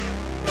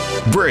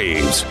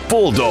Braves,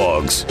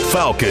 Bulldogs,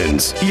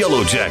 Falcons,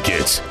 Yellow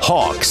Jackets,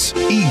 Hawks,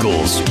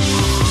 Eagles.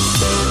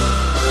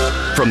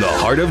 From the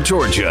heart of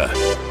Georgia,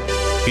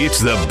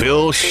 it's the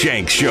Bill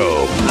Shanks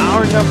Show.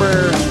 Hour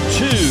number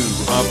 2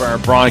 of our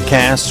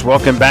broadcast.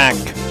 Welcome back.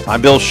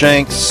 I'm Bill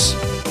Shanks.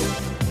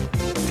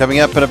 Coming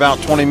up in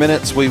about 20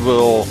 minutes, we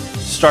will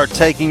start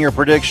taking your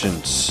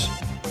predictions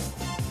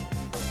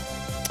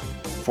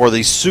for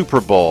the Super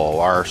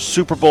Bowl, our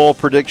Super Bowl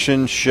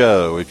prediction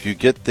show. If you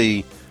get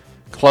the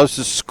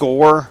closest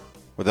score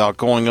without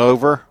going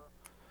over,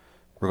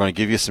 we're going to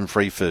give you some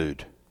free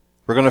food.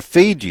 We're going to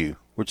feed you,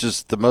 which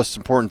is the most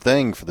important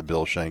thing for the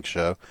Bill Shanks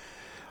Show.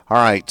 All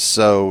right,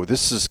 so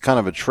this is kind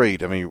of a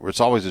treat. I mean,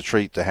 it's always a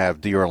treat to have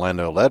D.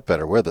 Orlando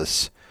Ledbetter with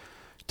us.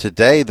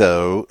 Today,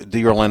 though,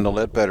 D. Orlando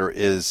Ledbetter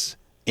is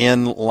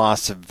in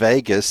Las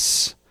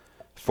Vegas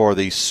for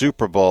the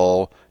Super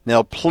Bowl.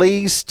 Now,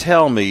 please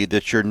tell me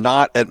that you're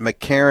not at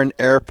McCarran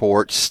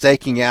Airport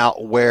staking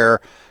out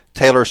where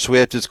Taylor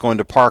Swift is going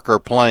to park her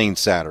plane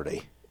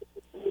Saturday.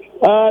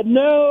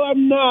 No,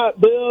 I'm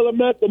not, Bill.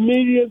 I'm at the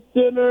media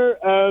center,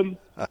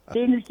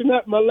 finishing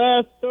up my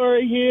last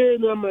story here,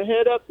 and I'm going to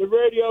head up the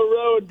radio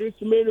row and do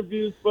some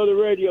interviews for the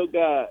radio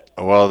guys.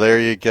 Well, there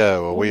you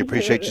go. Well, we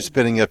appreciate you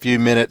spending a few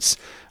minutes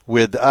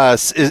with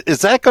us.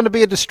 Is that going to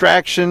be a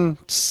distraction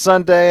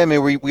Sunday? I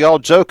mean, we all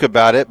joke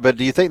about it, but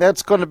do you think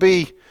that's going to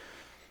be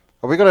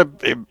 – are we going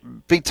to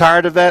be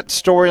tired of that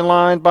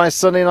storyline by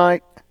Sunday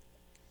night?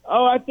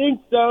 Oh, I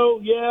think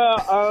so, yeah.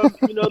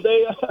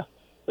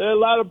 There are a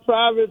lot of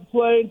private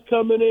planes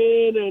coming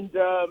in,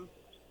 and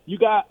you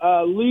got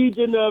a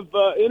legion of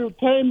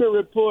entertainment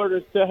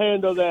reporters to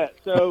handle that.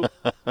 So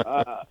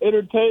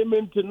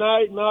Entertainment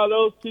Tonight and all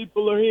those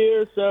people are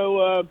here,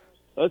 so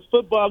us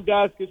football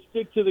guys can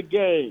stick to the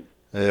game.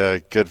 Yeah,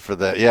 good for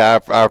that. Yeah,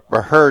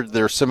 I heard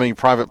there's so many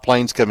private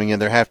planes coming in,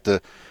 they're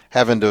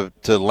having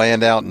to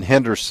land out in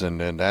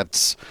Henderson, and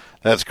that's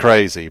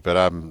crazy, but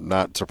I'm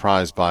not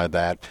surprised by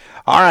that.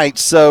 All right,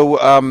 so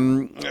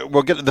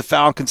we'll get to the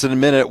Falcons in a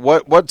minute.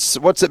 What's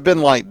it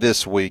been like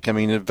this week? I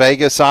mean, in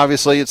Vegas,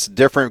 obviously, it's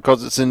different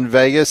because it's in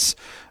Vegas.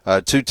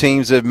 Two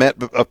teams have met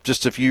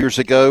just a few years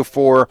ago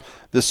for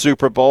the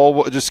Super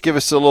Bowl. Just give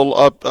us a little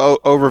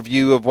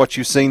overview of what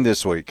you've seen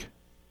this week.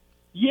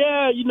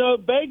 Yeah,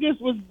 Vegas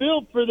was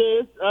built for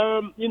this.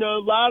 A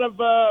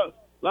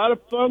lot of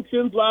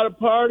functions, a lot of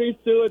parties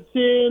to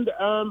attend.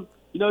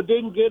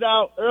 Didn't get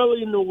out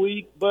early in the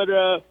week, but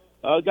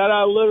got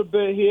out a little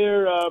bit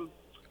here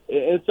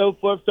and so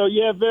forth. So,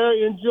 yeah,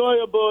 very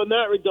enjoyable in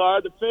that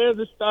regard. The fans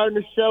are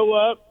starting to show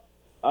up.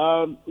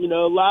 A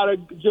lot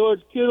of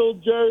George Kittle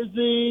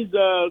jerseys,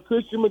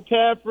 Christian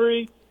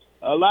McCaffrey,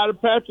 a lot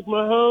of Patrick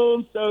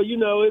Mahomes. So,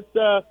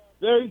 it's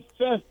very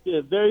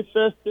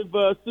festive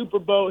Super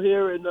Bowl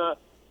here in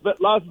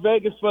Las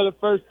Vegas for the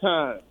first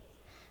time.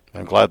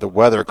 I'm glad the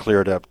weather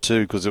cleared up,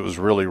 too, because it was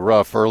really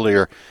rough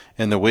earlier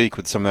in the week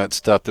with some of that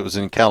stuff that was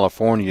in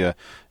California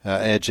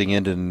edging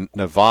into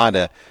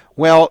Nevada.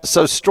 Well,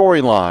 so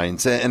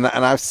storylines, and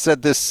I've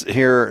said this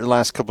here the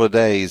last couple of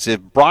days.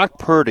 If Brock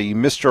Purdy,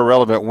 Mr.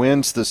 Irrelevant,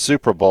 wins the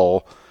Super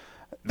Bowl,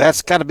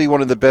 that's got to be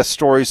one of the best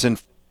stories in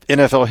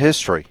NFL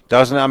history,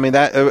 doesn't it? I mean,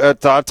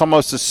 that's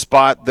almost a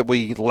spot that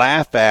we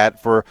laugh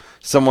at for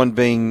someone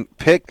being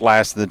picked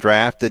last in the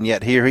draft, and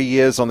yet here he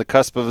is on the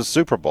cusp of a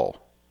Super Bowl.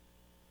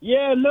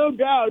 Yeah, no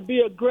doubt. It'd be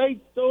a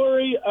great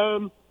story.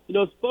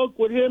 Spoke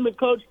with him and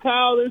Coach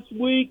Kyle this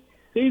week.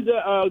 He's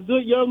a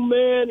good young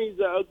man. He's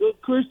a good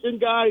Christian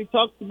guy. He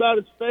talks about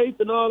his faith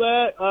and all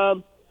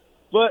that.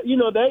 But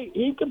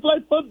he can play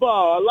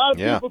football. A lot of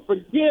people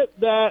forget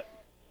that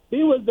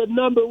he was the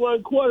number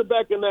one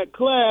quarterback in that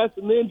class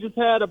and then just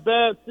had a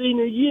bad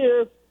senior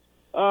year,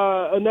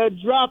 and that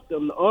dropped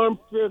him. The arm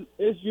strength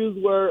issues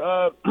were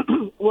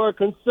a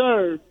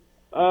concern.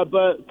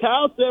 But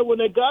Kyle said when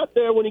he got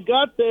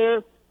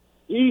there,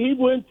 he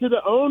went to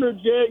the owner,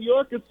 Jed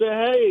York, and said,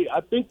 hey, I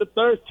think the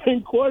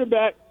third-string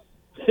quarterback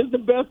is the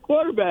best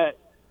quarterback.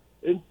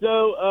 And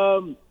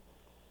so,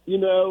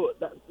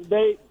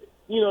 they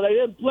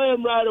didn't play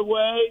him right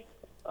away.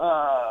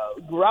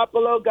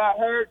 Garoppolo got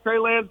hurt. Trey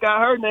Lance got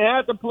hurt, and they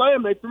had to play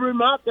him. They threw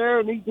him out there,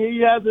 and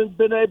he hasn't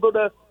been able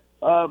to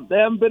they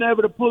haven't been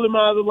able to pull him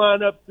out of the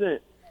lineup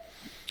since.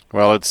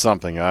 Well, it's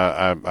something.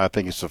 I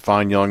think he's a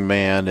fine young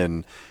man,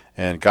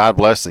 and God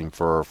bless him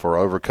for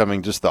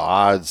overcoming just the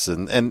odds,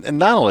 and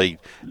not only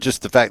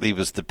just the fact that he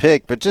was the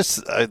pick, but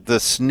just the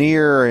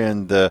sneer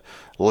and the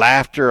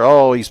laughter.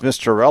 Oh, he's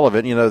Mr.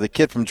 Irrelevant. The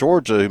kid from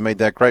Georgia who made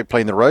that great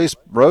play in the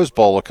Rose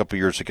Bowl a couple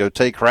years ago,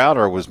 Tay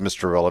Crowder, was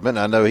Mr. Irrelevant.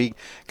 I know he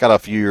got a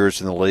few years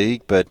in the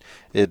league, but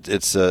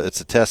it's a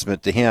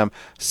testament to him.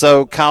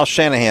 So Kyle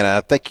Shanahan,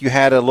 I think you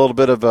had a little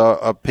bit of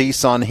a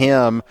piece on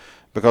him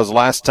because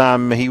last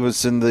time he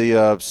was in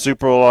the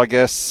Super Bowl, I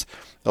guess,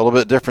 a little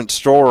bit different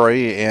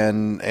story,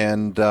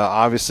 and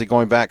obviously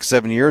going back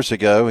 7 years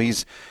ago, he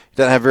doesn't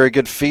have a very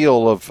good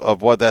feel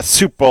of what that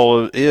Super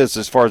Bowl is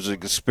as far as the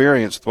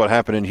experience with what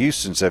happened in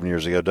Houston 7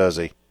 years ago, does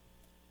he?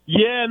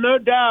 Yeah, no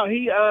doubt.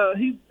 I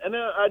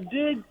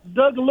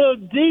dug a little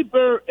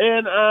deeper,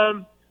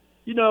 and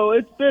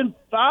It's been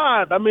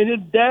 5. I mean,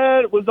 his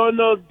dad was on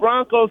those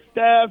Broncos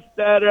staffs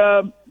that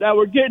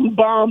were getting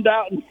bombed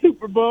out in the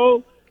Super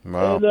Bowl.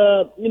 Wow. And,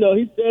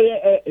 he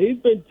said he's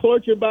been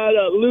tortured by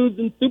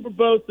losing Super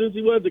Bowl since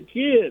he was a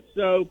kid.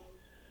 So,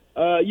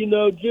 the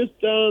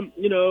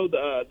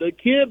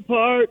kid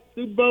part,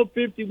 Super Bowl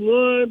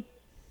 51,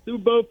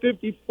 Super Bowl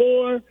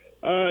 54,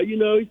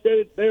 he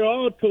said they're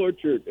all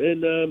tortured.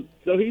 And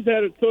so he's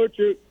had a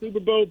tortured Super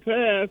Bowl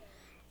past.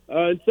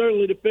 And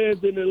certainly the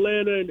fans in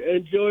Atlanta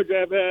and Georgia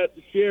have had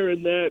to share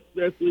in that,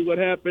 especially what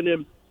happened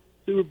in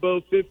Super Bowl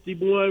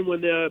 51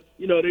 when they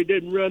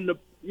didn't run the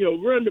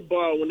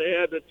ball when they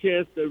had the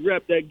chance to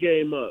wrap that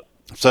game up.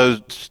 So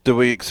do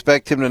we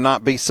expect him to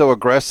not be so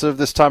aggressive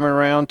this time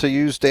around, to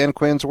use Dan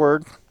Quinn's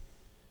word?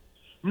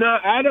 No,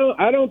 I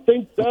don't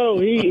think so.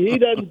 He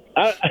doesn't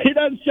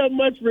show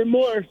much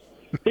remorse.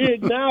 He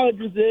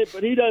acknowledges it,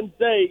 but he doesn't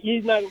say,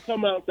 he's not gonna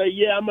come out and say,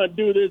 "Yeah, I'm gonna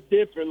do this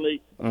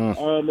differently." And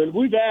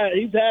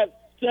he's had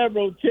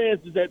several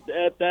chances at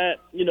that.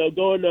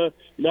 Going to.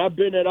 I've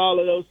been at all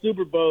of those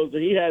Super Bowls,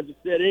 and he hasn't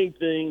said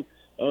anything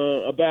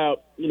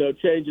about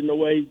changing the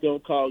way he's gonna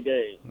call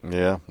games.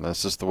 Yeah,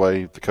 that's just the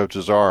way the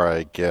coaches are,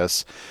 I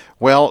guess.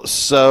 Well,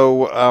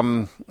 so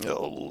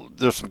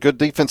there's some good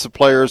defensive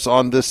players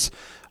on this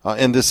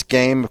in this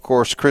game. Of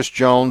course, Chris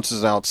Jones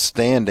is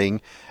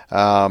outstanding.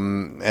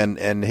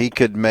 And he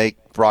could make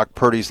Brock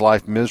Purdy's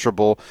life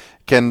miserable.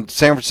 Can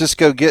San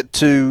Francisco get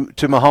to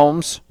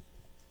Mahomes?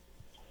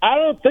 I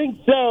don't think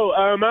so.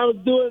 I was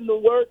doing the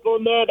work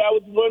on that. That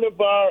was one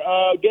of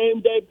our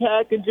game day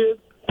packages.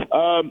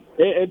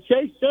 And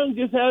Chase Young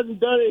just hasn't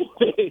done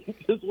anything.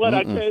 Is what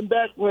I came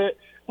back with.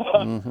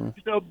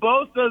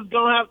 Bosa's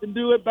going to have to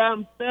do it by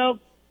himself.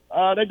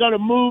 They're going to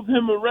move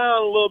him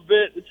around a little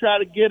bit to try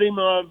to get him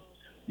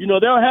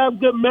they'll have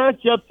good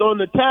matchups on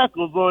the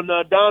tackles on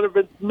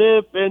Donovan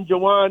Smith and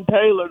Jawan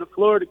Taylor, the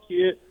Florida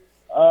kid.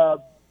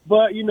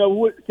 But,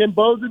 can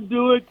Bosa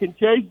do it? Can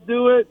Chase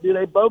do it? Do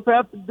they both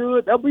have to do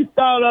it? They'll be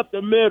styled up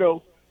the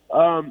middle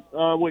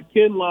with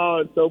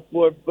Kinlaw and so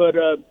forth. But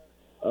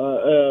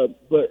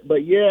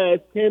yeah,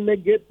 can they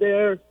get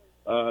there?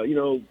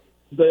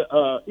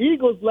 The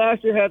Eagles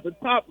last year had the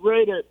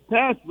top-rated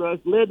pass rush,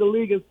 led the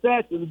league in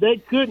sacks, and they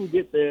couldn't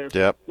get there.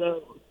 Yep.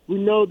 So we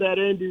know that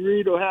Andy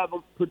Reid will have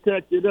them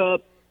protected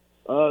up.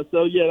 That's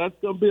going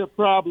to be a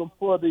problem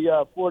for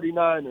the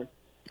 49ers.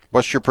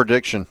 What's your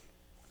prediction?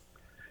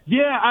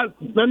 Yeah, I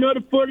know the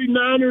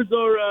 49ers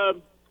are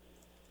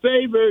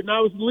favored, and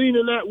I was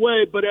leaning that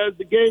way. But as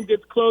the game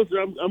gets closer,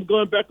 I'm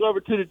going back over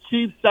to the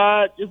Chiefs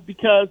side just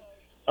because,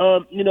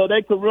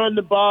 they can run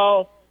the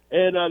ball,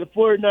 and the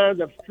 49ers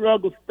have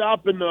struggled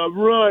stopping the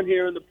run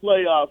here in the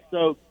playoffs.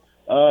 So,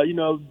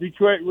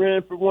 Detroit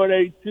ran for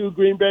 182,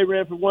 Green Bay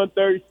ran for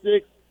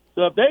 136.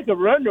 So if they could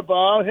run the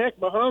ball, heck,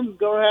 Mahomes is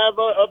going to have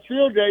a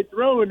field day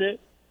throwing it,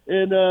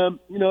 and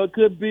it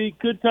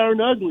could turn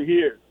ugly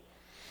here.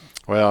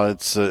 Well,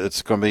 it's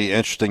going to be an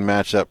interesting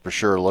matchup for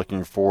sure.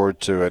 Looking forward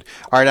to it.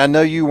 All right, I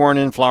know you weren't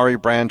in Flowery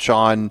Branch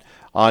on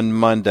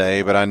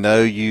Monday, but I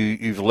know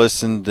you've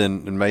listened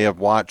and may have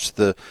watched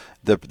the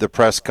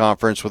press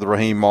conference with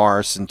Raheem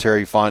Morris and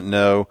Terry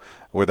Fontenot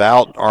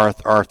without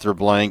Arthur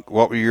Blank.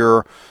 What were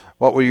your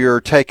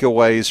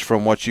takeaways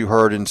from what you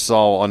heard and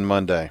saw on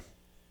Monday?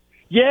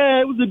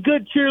 Yeah, it was a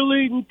good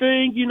cheerleading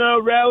thing,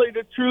 rally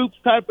the troops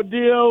type of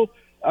deal.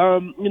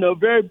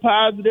 Very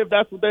positive.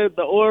 That's what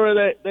the aura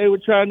that they were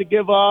trying to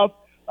give off.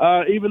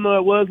 Even though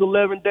it was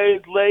 11 days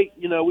late,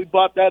 we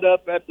brought that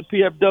up at the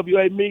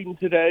PFWA meeting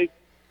today.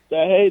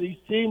 That, hey, these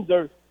teams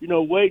are,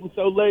 waiting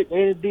so late to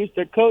introduce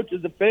their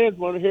coaches. The fans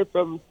want to hear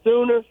from them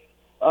sooner.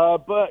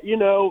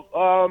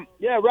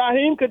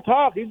 Raheem can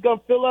talk. He's going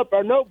to fill up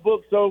our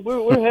notebook, so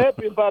we're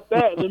happy about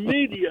that in the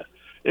media.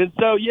 And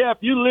so, if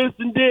you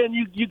listened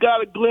in, you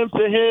got a glimpse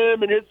of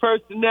him and his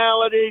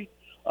personality,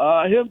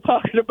 him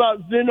talking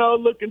about Zeno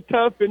looking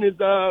tough in his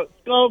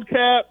skull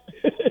cap.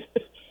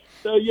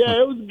 So,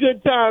 it was a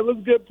good time. It was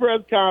a good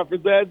press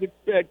conference, as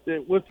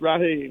expected, with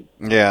Raheem.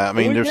 Yeah, I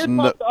mean, we there's did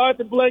talk to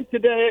Arthur Blank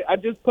today. I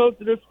just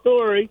posted a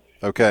story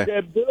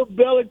that Bill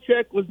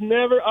Belichick was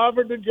never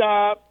offered the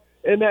job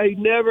and that he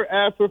never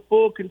asked for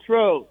full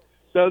control.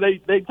 So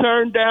they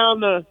turned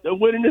down the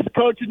winningest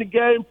coach in the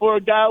game for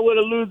a guy with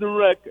a losing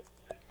record.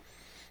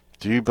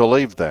 Do you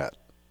believe that?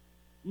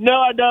 No,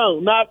 I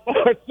don't. Not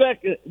for a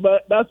second,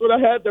 but that's what I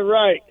had to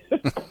write.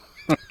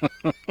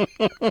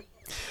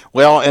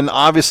 Well, and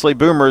obviously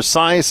Boomer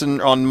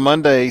Esiason on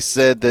Monday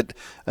said that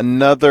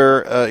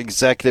another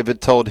executive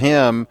had told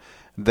him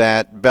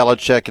that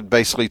Belichick had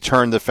basically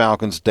turned the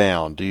Falcons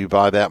down. Do you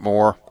buy that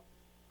more?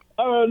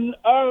 I'm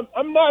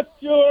not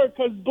sure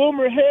because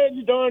Boomer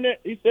hedged on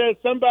it. He said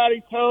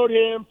somebody told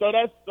him, so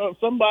that's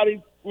somebody's,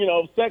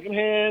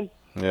 secondhand.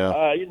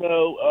 Yeah.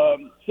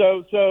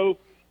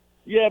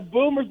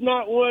 Boomer's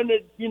not one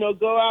to,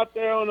 go out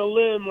there on a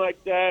limb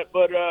like that.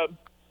 But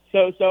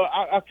so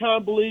I kind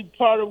of believe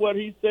part of what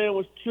he's saying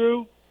was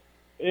true.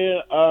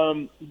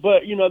 And,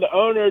 but, the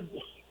owner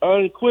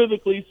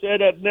unequivocally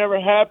said that never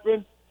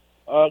happened,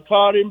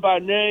 called him by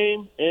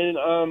name, and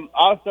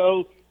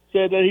also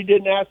said that he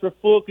didn't ask for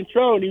full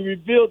control, and he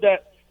revealed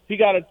that he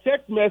got a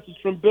text message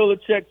from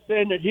Belichick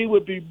saying that he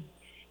would be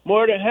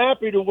more than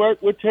happy to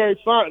work with Terry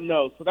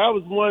Fontenot. So that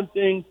was one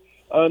thing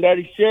that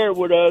he shared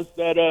with us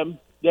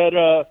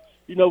that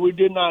we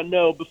did not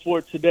know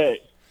before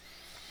today.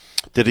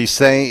 Did he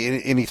say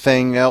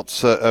anything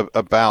else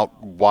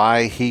about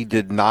why he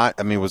did not?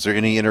 I mean, was there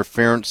any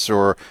interference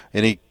or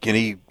any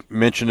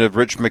mention of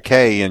Rich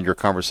McKay in your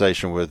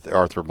conversation with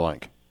Arthur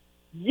Blank?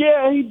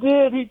 Yeah, he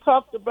did. He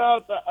talked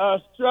about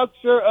the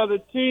structure of the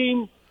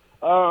team,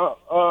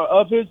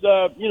 of his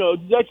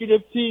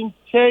executive team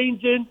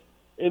changing,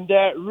 and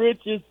that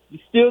Rich is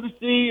still the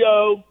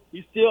CEO.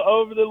 He's still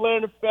over the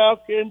Atlanta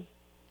Falcons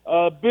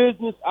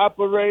business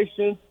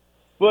operations,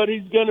 but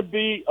he's going to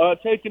be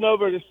taking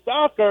over the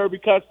soccer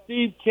because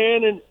Steve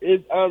Cannon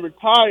is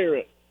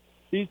retiring.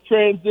 He's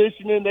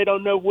transitioning. They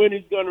don't know when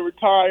he's going to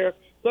retire.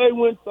 So he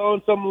went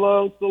on some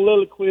long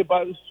soliloquy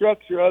about the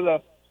structure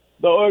of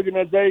the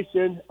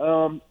organization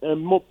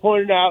and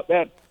pointed out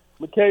that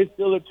McKay's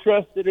still a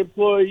trusted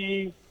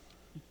employee.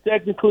 He's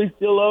technically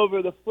still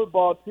over the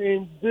football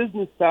team's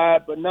business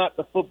side, but not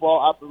the football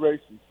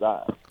operations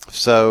side.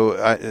 So,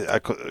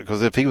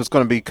 because if he was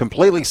going to be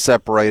completely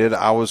separated,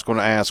 I was going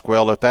to ask,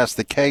 well, if that's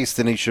the case,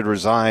 then he should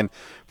resign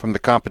from the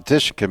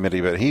competition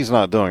committee, but he's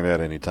not doing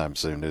that anytime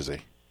soon, is he?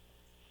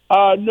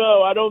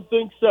 No, I don't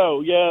think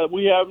so. Yeah,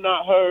 we have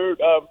not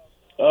heard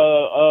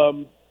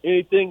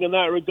anything in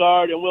that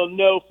regard, and we'll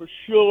know for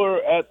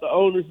sure at the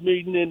owners'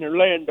 meeting in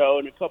Orlando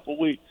in a couple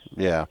weeks.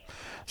 Yeah.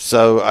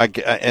 So,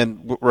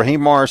 and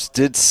Raheem Morris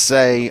did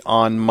say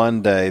on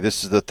Monday,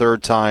 this is the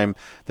third time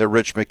that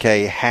Rich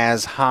McKay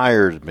has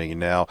hired me.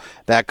 Now,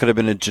 that could have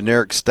been a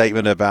generic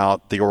statement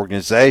about the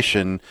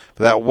organization,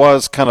 but that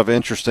was kind of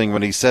interesting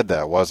when he said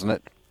that, wasn't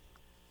it?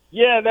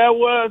 Yeah, that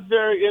was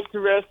very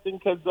interesting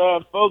because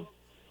folks,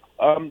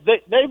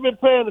 they've been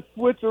playing a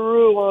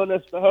switcheroo on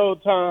us the whole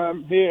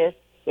time here.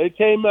 They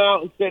came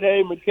out and said,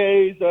 hey,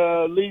 McKay's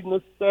leading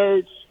the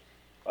search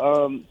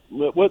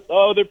with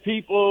other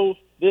people.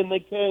 Then they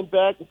came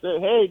back and said,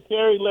 hey,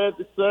 Terry led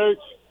the search.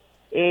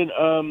 And,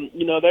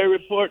 they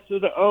report to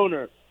the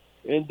owner.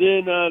 And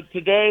then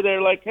today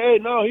they're like, hey,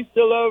 no, he's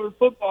still over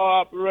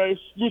football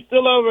operation. He's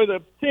still over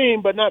the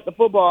team, but not the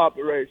football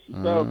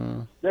operation.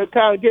 So they're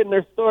kind of getting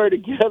their story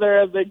together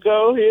as they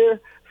go here.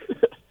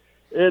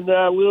 And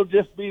we'll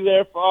just be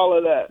there for all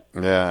of that.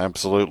 Yeah,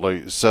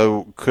 absolutely.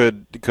 So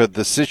could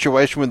the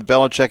situation with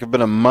Belichick have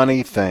been a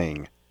money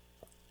thing?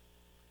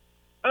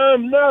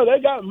 No,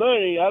 they got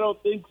money. I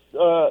don't think,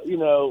 I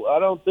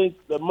don't think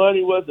the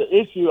money was the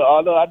issue.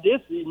 Although I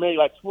did see he made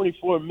like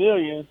 $24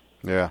 million.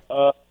 Yeah.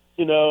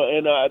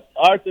 And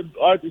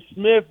Arthur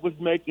Smith was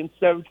making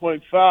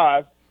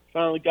 7.5.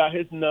 Finally got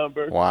his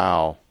number.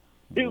 Wow.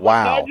 He was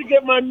like, how'd you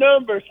get my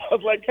numbers? I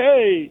was like,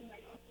 hey.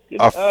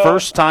 A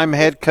first-time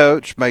head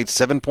coach made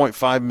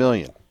 $7.5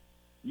 million.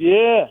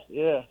 Yeah,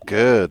 yeah.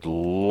 Good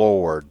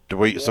Lord.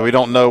 So we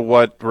don't know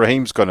what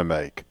Raheem's going to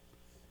make?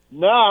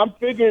 No, I'm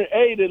figuring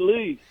 8 at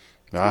least.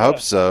 I hope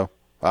so.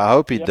 I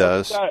hope he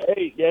does. He's got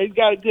 8. Yeah, he's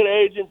got a good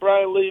agent,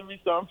 Brian Levy,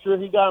 so I'm sure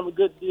he got him a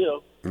good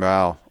deal.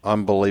 Wow,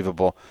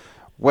 unbelievable.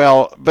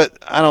 Well, but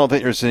I don't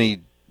think there's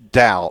any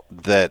doubt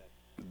that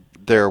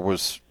there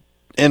was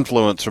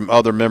influence from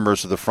other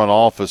members of the front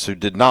office who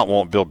did not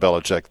want Bill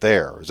Belichick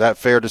there. Is that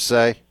fair to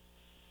say?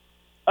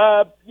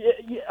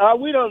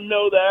 We don't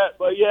know that,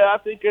 but yeah, I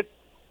think it's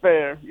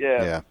fair.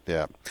 Yeah.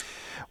 Yeah.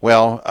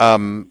 Well,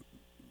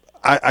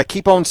 I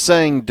keep on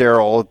saying,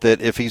 Daryl,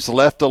 that if he's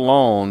left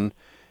alone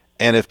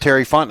and if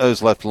Terry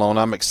Fontenot's left alone,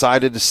 I'm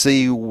excited to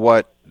see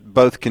what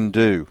both can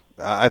do.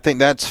 I think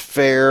that's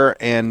fair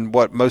and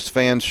what most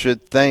fans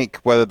should think,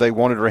 whether they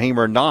wanted Raheem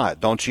or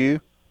not, don't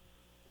you?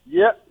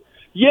 Yep.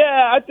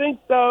 Yeah, I think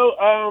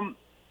so.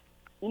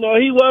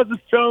 He was a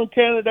strong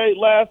candidate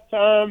last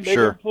time. They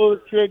didn't pull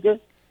the trigger.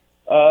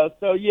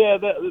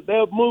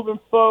 They're moving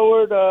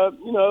forward.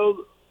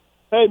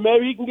 Hey,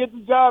 maybe he can get the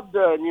job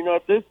done.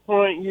 At this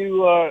point,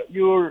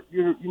 you're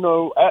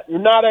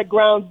not at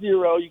ground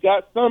zero. You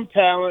got some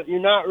talent. You're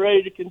not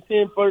ready to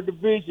contend for the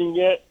division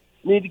yet.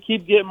 You need to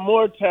keep getting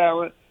more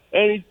talent,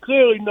 and he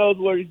clearly knows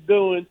what he's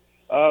doing,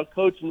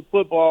 coaching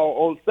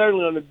football,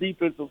 certainly on the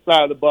defensive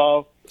side of the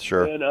ball.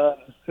 Sure. And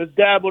has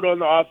dabbled on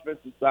the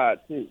offensive side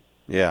too.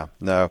 Yeah,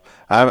 no,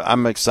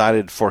 I'm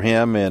excited for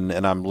him, and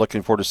I'm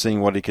looking forward to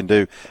seeing what he can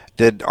do.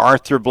 Did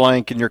Arthur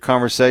Blank in your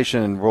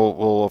conversation, and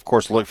we'll of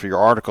course look for your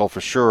article for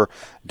sure,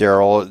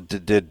 Daryl,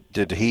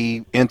 did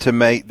he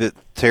intimate that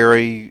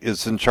Terry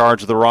is in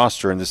charge of the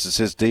roster and this is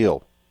his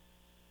deal?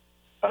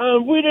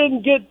 We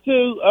didn't get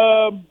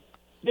to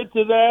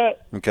that.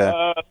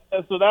 Okay.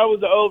 So that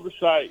was the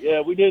oversight.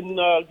 Yeah, we didn't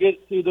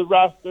get to the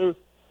roster,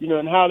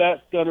 and how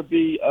that's going to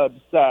be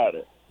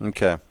decided.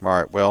 Okay. All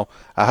right. Well,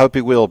 I hope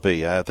he will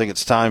be. I think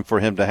it's time for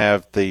him to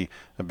have the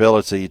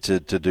ability to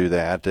do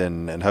that,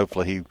 and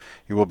hopefully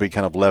he will be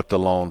kind of left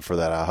alone for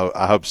that.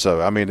 I hope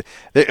so. I mean,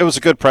 it was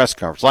a good press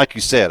conference, like you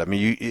said. I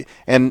mean,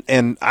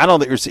 and I don't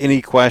think there's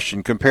any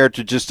question compared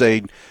to just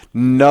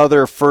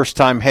another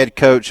first-time head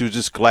coach who's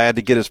just glad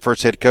to get his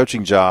first head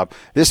coaching job.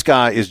 This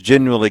guy is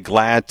genuinely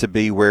glad to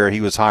be where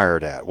he was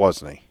hired at,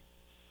 wasn't he?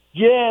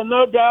 Yeah,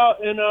 no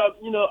doubt. And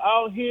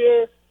out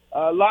here,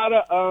 a lot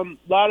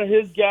of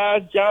his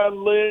guys.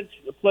 John Lynch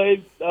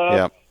played.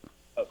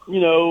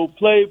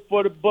 Played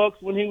for the Bucks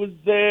when he was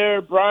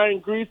there. Brian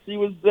Greasy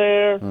was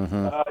there.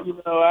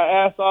 Mm-hmm.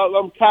 I asked all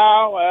of them,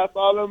 Kyle. I asked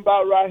all of them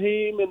about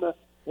Raheem and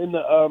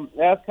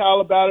asked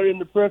Kyle about it in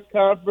the press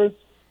conference.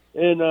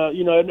 And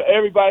and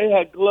everybody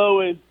had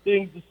glowing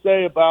things to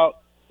say about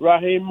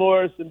Raheem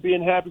Morris and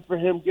being happy for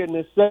him getting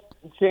his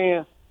second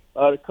chance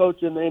to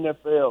coach in the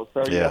NFL.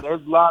 So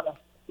there's a lot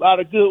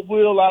of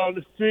goodwill out on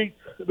the streets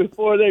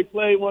before they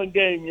play one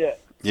game yet.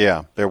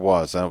 Yeah, there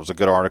was. That was a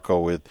good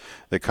article with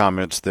the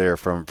comments there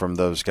from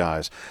those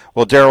guys.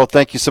 Well, Daryl,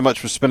 thank you so much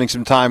for spending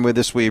some time with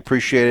us. We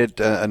appreciate it.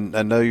 And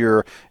I know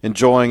you're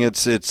enjoying it.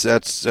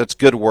 That's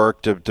good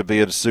work to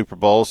be at a Super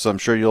Bowl, so I'm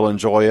sure you'll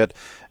enjoy it.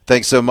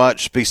 Thanks so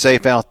much. Be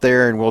safe out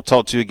there, and we'll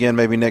talk to you again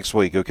maybe next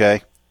week,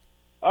 okay?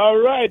 All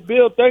right,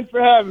 Bill. Thanks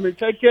for having me.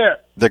 Take care.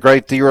 The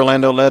great D.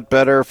 Orlando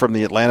Ledbetter from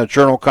the Atlanta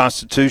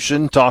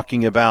Journal-Constitution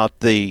talking about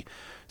the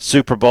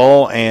Super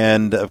Bowl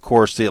and, of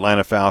course, the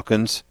Atlanta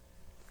Falcons.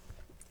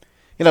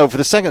 For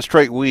the second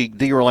straight week,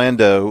 D.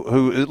 Orlando,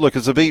 who, look,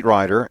 is a beat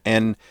writer,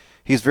 and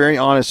he's very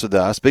honest with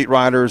us. Beat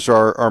writers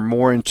are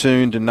more in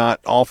tune to not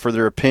offer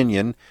their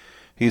opinion.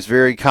 He's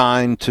very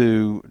kind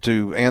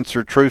to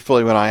answer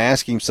truthfully when I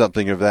ask him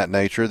something of that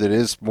nature that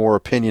is more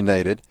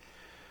opinionated,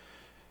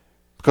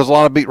 because a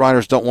lot of beat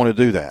writers don't want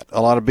to do that.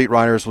 A lot of beat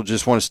writers will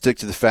just want to stick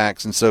to the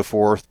facts and so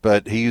forth,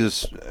 but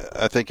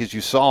I think as you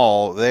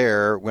saw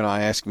there when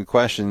I asked him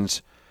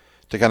questions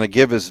to kind of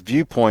give his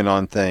viewpoint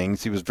on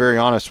things, he was very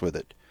honest with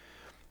it.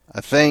 I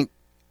think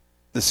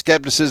the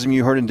skepticism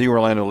you heard in D.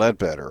 Orlando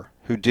Ledbetter,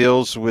 who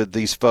deals with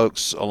these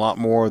folks a lot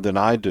more than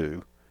I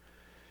do,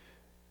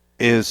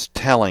 is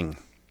telling.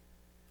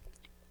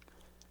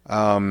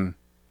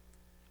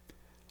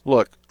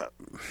 Look,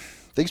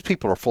 these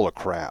people are full of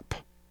crap.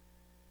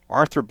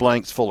 Arthur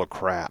Blank's full of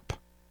crap.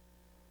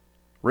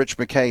 Rich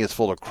McKay is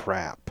full of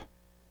crap.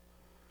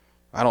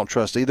 I don't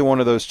trust either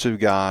one of those two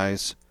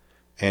guys.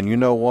 And you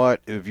know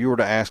what? If you were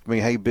to ask me,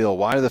 hey, Bill,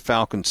 why do the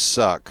Falcons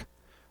suck?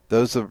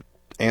 Those are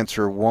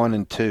answer 1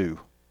 and 2.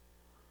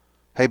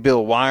 Hey,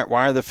 Bill, why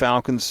are the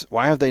Falcons,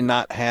 why have they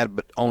not had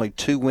but only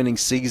 2 winning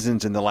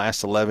seasons in the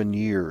last 11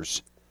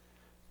 years?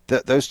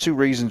 Those 2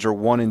 reasons are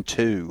 1 and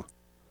 2.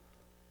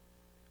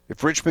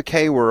 If Rich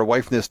McKay were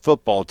away from this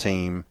football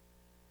team,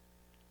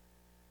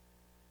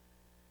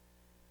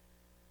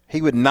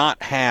 he would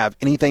not have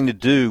anything to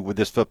do with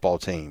this football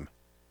team.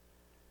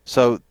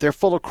 So they're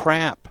full of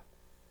crap.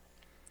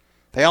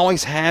 They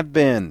always have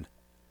been.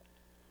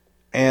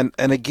 And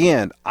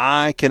again,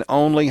 I can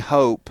only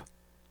hope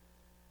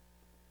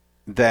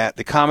that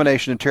the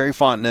combination of Terry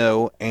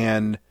Fontenot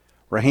and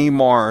Raheem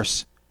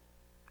Morris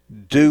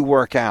do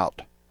work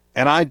out.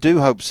 And I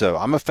do hope so.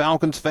 I'm a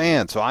Falcons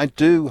fan, so I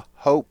do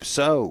hope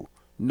so.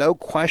 No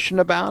question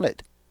about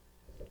it.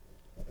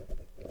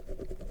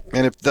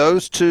 And if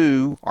those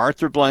two,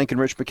 Arthur Blank and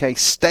Rich McKay,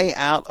 stay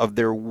out of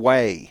their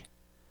way.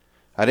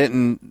 I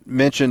didn't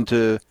mention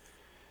to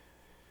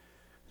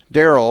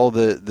Daryl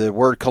the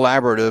word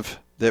collaborative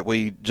that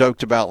we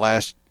joked about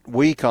last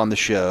week on the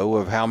show,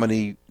 of how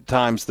many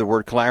times the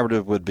word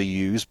collaborative would be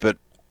used, but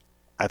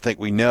I think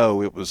we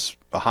know it was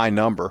a high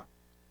number.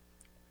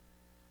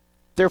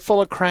 They're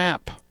full of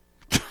crap.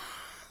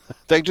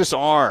 They just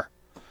are.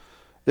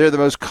 They're the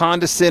most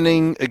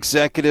condescending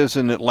executives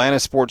in Atlanta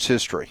sports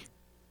history.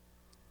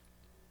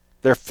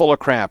 They're full of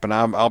crap, and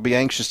I'll be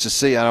anxious to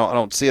see. I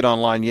don't see it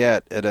online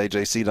yet at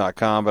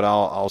AJC.com, but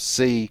I'll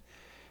see.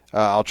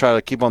 I'll try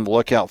to keep on the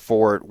lookout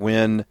for it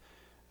when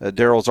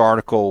Daryl's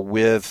article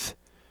with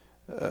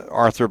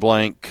Arthur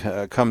Blank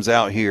comes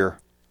out here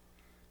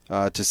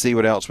to see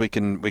what else we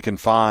can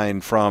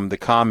find from the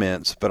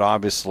comments. But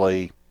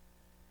obviously,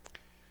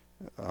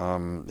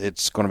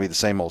 it's going to be the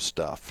same old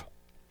stuff.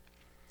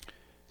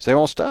 Same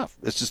old stuff.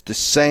 It's just the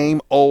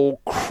same old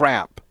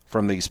crap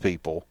from these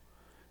people.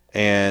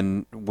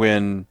 And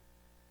when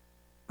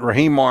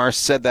Raheem Morris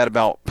said that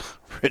about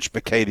Rich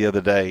McKay the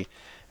other day,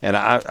 and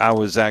I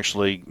was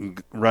actually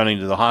running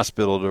to the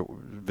hospital to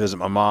visit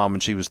my mom,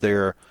 and she was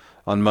there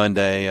on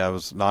Monday. I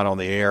was not on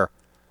the air.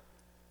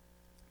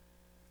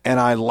 And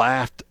I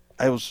laughed.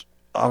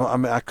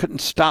 I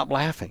couldn't stop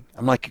laughing.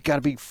 I'm like, you got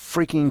to be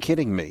freaking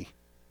kidding me.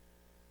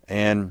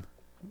 And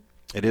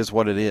it is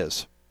what it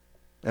is.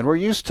 And we're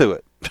used to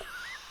it.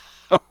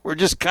 We're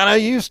just kind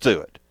of used to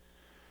it.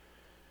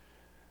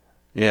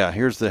 Yeah,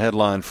 here's the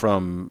headline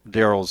from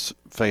Daryl's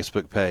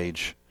Facebook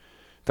page.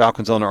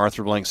 Falcons owner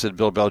Arthur Blank said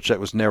Bill Belichick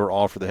was never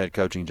offered the head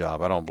coaching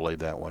job. I don't believe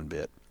that one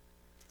bit.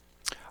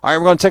 All right,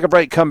 we're going to take a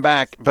break, come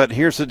back, but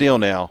here's the deal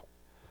now.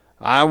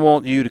 I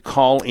want you to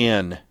call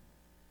in.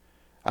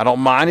 I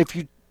don't mind if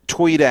you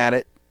tweet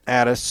at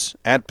us,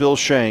 at Bill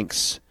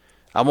Shanks.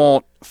 I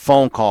want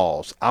phone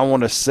calls. I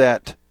want to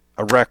set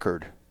a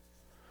record.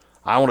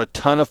 I want a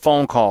ton of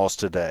phone calls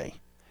today.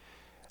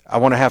 I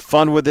want to have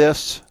fun with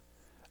this.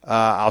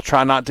 I'll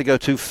try not to go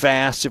too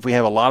fast if we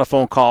have a lot of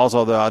phone calls,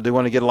 although I do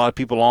want to get a lot of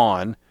people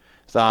on.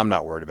 So I'm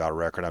not worried about a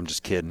record. I'm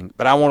just kidding.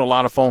 But I want a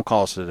lot of phone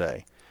calls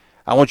today.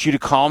 I want you to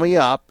call me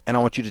up, and I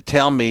want you to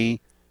tell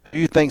me who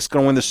you think is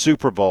going to win the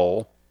Super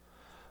Bowl,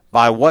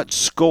 by what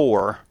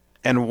score,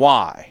 and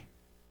why.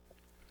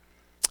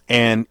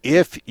 And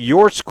if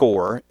your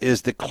score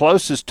is the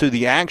closest to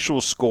the actual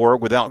score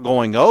without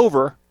going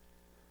over,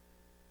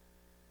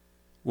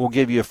 we'll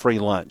give you a free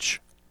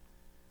lunch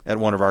at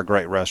one of our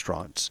great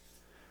restaurants.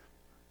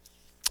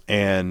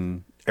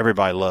 And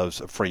everybody loves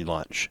a free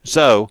lunch.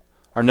 So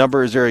our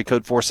number is area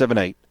code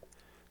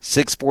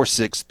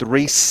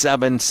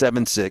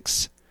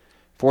 478-646-3776.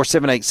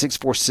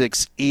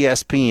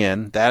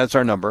 478-646-ESPN. That is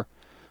our number.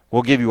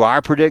 We'll give you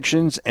our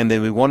predictions, and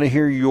then we want to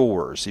hear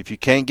yours. If you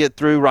can't get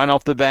through right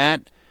off the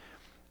bat,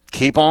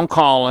 keep on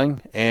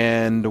calling,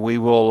 and we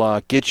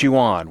will get you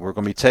on. We're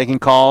going to be taking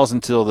calls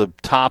until the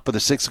top of the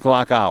 6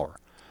 o'clock hour.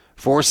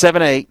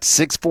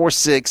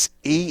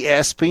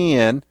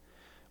 478-646-ESPN.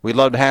 We'd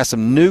love to have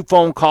some new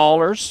phone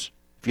callers.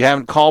 If you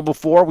haven't called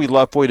before, we'd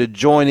love for you to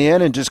join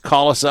in and just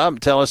call us up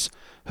and tell us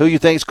who you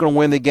think is going to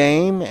win the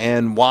game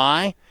and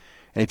why.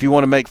 And if you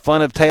want to make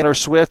fun of Taylor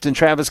Swift and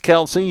Travis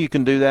Kelce, you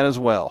can do that as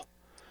well.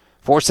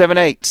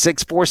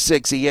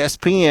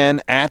 478-646-ESPN,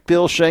 at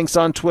Bill Shanks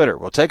on Twitter.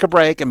 We'll take a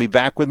break and be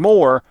back with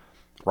more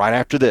right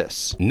after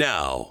this.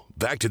 Now,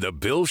 back to the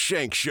Bill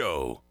Shanks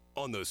Show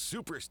on the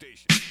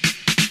Superstation.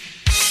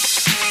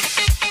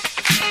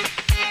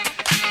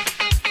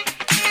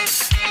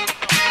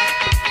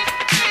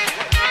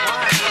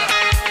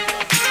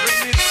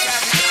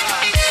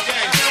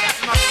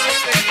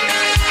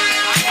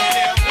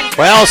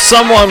 Well,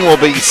 someone will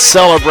be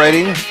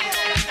celebrating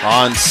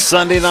on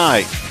Sunday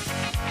night.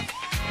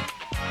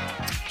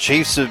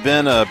 Chiefs have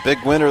been a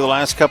big winner the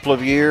last couple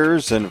of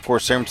years, and of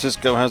course San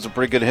Francisco has a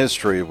pretty good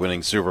history of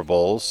winning Super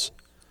Bowls.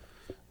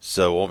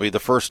 So it won't be the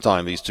first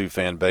time these two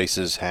fan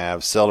bases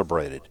have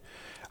celebrated.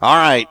 All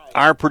right,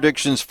 our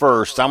predictions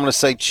first. I'm going to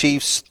say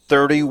Chiefs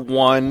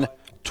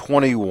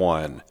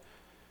 31-21.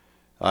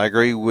 I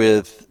agree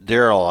with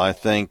Daryl. I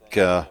think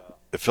if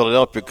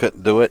Philadelphia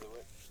couldn't do it,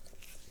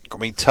 it's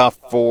going to be tough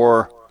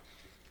for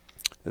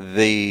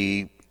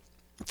the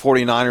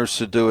 49ers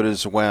to do it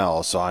as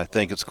well. So I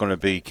think it's going to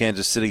be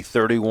Kansas City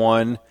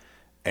 31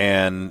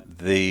 and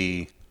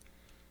the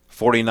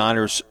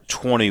 49ers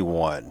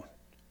 21.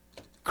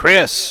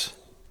 Chris,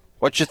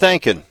 what you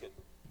thinking?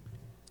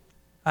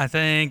 I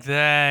think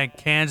that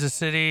Kansas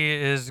City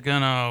is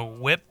going to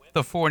whip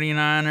the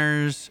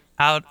 49ers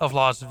out of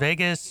Las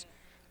Vegas.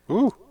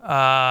 Ooh.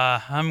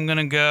 I'm going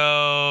to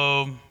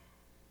go,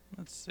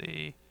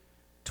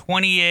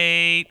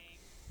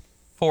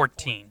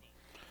 28-14.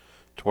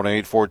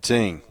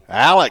 28-14.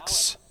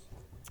 Alex.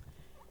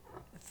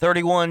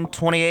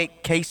 31-28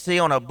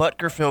 KC on a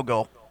Butker field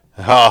goal.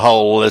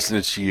 Oh,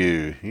 listen to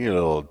you. You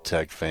little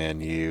Tech fan,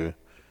 you.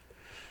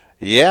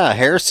 Yeah,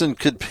 Harrison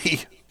could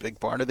be a big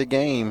part of the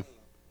game.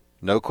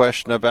 No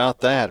question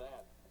about that.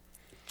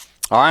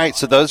 All right,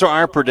 so those are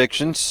our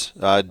predictions.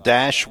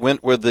 Dash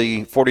went with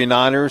the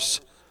 49ers,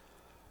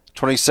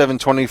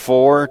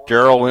 27-24.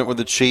 Daryl went with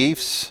the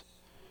Chiefs.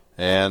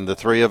 And the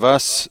three of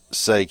us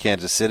say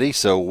Kansas City.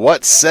 So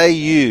what say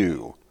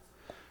you?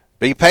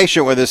 Be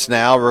patient with us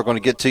now. We're going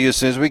to get to you as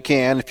soon as we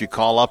can. If you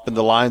call up and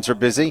the lines are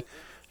busy,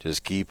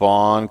 just keep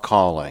on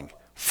calling.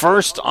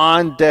 First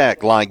on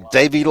deck, like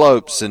Davy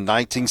Lopes in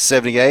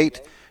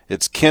 1978,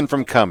 it's Ken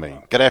from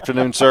Cumming. Good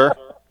afternoon, sir.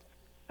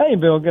 Hey,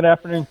 Bill. Good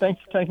afternoon.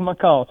 Thanks for taking my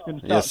call. It's good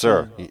to talk Yes,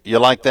 sir. to you. You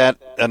like that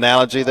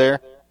analogy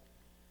there?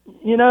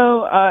 You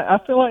know, I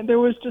feel like there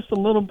was just a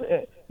little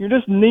bit. You're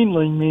just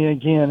needling me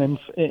again. And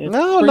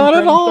No, not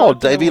at all.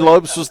 Davy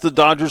Lopes was the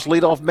Dodgers'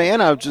 leadoff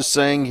man. I was just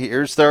saying,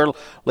 here's their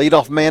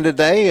leadoff man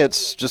today.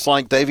 It's just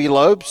like Davy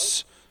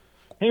Lopes.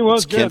 He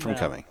was It's Ken good from now.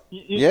 Cumming.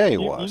 Yeah, he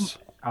was.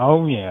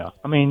 Oh, yeah.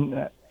 I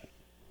mean,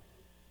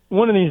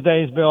 one of these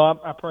days,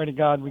 Bill, I pray to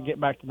God we get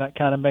back to that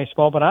kind of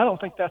baseball, but I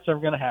don't think that's ever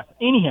going to happen.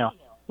 Anyhow,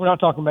 we're not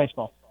talking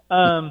baseball.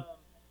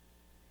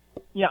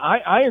 Yeah,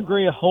 I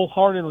agree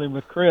wholeheartedly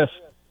with Chris.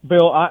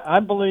 Bill, I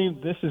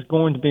believe this is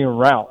going to be a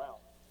rout.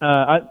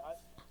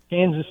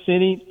 Kansas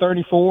City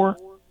 34,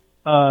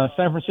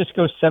 San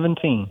Francisco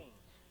 17.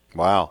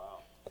 Wow.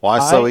 Why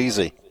so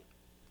easy?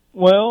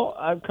 Well,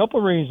 a couple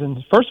of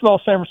reasons. First of all,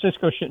 San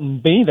Francisco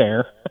shouldn't be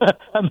there.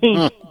 I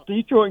mean,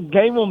 Detroit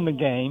gave them the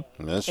game.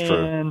 That's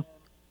true. And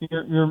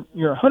you're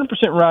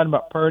 100% right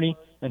about Purdy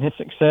and his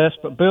success.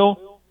 But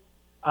Bill,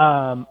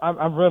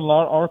 I've read a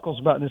lot of articles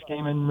about this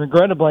game, and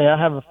regrettably,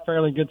 I have a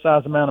fairly good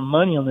sized amount of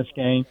money on this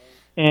game.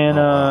 And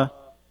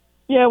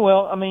yeah,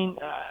 well, I mean,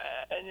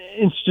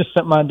 it's just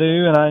something I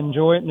do, and I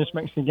enjoy it, and this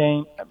makes the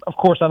game. Of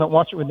course, I don't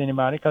watch it with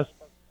anybody because,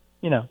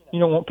 you know,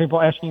 you don't want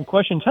people asking you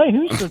questions. Hey,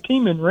 who's your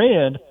team in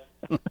red?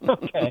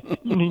 Okay,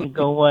 you need to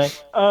go away.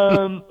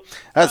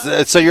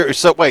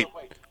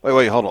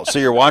 Wait, hold on. So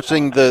you're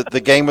watching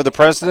the game with the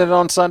president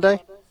on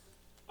Sunday?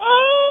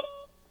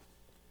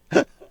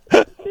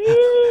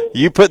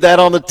 You put that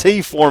on the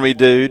tee for me,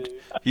 dude.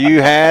 You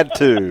had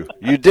to.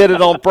 You did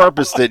it on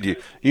purpose, didn't you?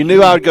 You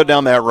knew I would go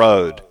down that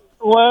road.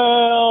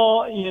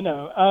 Well,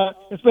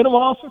 it's been a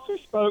while since we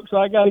spoke, so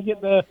I got to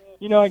get the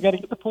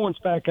points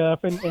back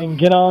up and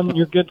get on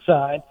your good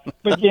side.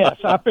 But yes,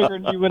 I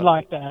figured you would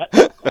like that.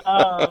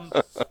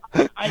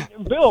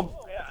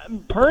 Bill,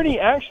 Purdy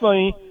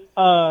actually,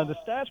 the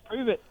stats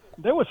prove it.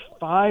 There was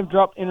 5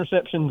 dropped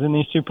interceptions in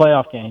these 2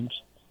 playoff games.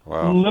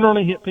 Wow.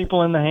 Literally hit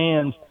people in the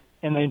hands,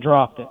 and they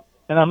dropped it.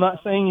 And I'm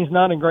not saying he's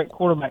not a great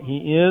quarterback.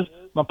 He is.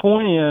 My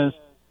point is,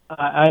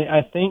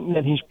 I think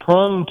that he's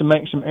prone to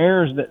make some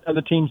errors that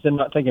other teams did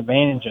not take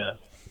advantage of.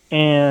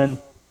 And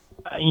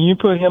you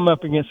put him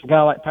up against a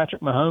guy like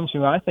Patrick Mahomes,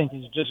 who I think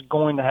is just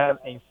going to have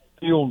a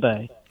field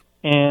day.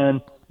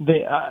 And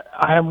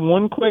I have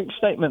one quick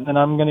statement that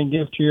I'm going to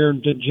give to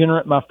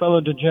my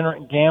fellow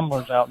degenerate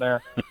gamblers out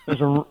there.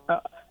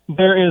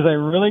 There is a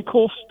really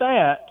cool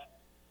stat.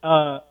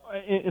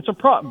 It's a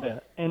prop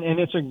bet, and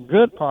it's a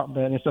good prop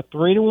bet. It's a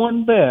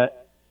 3-1 bet.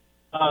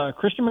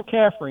 Christian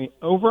McCaffrey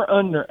over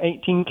under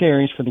 18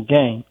 carries for the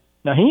game.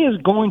 Now, he is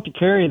going to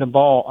carry the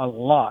ball a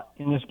lot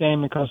in this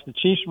game because the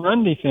Chiefs'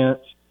 run defense,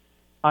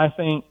 I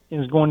think,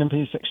 is going to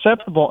be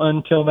acceptable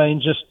until they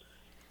just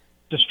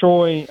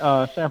destroy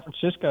San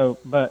Francisco.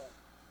 But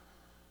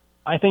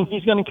I think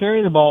he's going to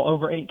carry the ball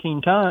over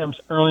 18 times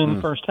early in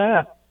the first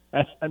half.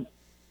 That's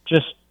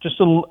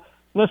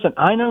listen.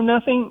 I know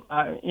nothing.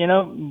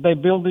 They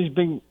build these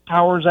big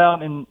towers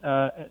out in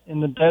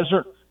the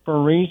desert for a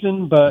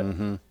reason, but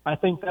I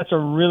think that's a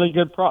really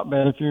good prop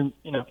bet if you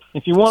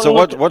want. So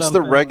what's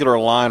the regular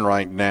line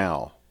right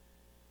now?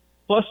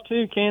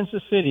 +2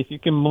 Kansas City, if you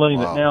can believe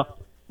Wow. it. Now,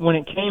 when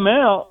it came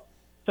out,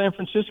 San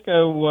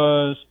Francisco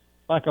was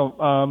like a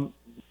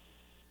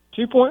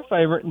 2-point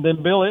favorite, and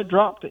then Bill, it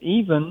dropped to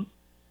even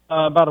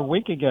about a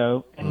week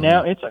ago, and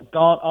now it's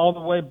gone all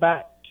the way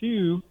back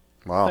to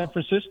San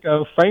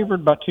Francisco,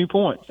 favored by 2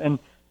 points. And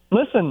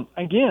listen,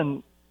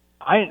 again,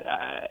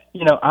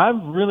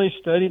 I've really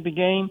studied the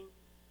game.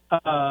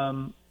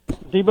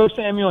 Deebo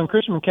Samuel and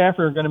Christian McCaffrey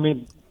are going to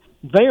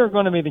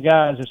be the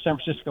guys if San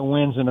Francisco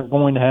wins and are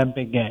going to have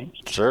big games.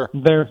 Sure.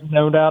 There's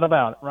no doubt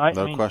about it, right?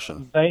 No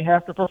question. They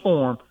have to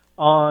perform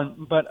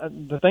but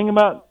the thing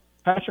about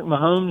Patrick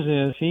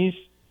Mahomes is he's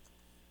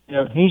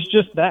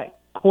just that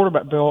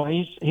quarterback, Bill.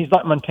 He's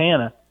like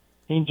Montana.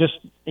 He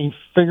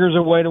figures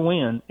a way to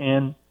win.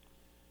 And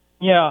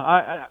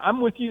yeah,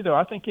 I'm with you though.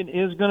 I think it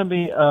is going to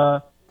be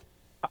a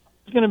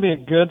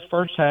good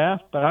first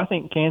half, but I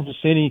think Kansas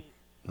City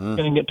is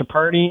going to get to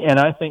Purdy, and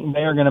I think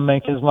they are going to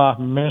make his life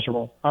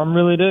miserable. I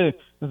really do.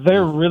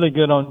 They're really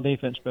good on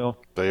defense, Bill.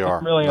 They are.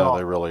 They really are.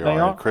 They really They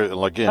are. are.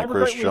 And again, Have a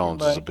Chris great Jones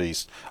weekend, is a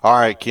beast. All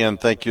right, Ken,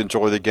 thank you.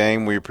 Enjoy the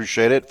game. We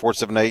appreciate it.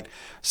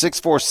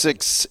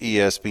 478-646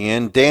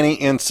 ESPN. Danny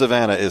in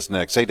Savannah is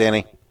next. Hey,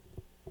 Danny.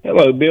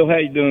 Hello, Bill. How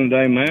you doing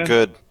today, man?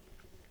 Good.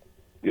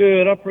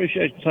 Good. I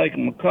appreciate you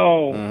taking my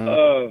call.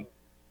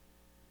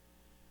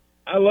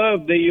 I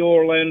love the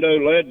Orlando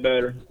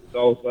Ledbetter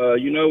because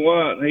you know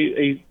what?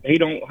 He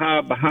don't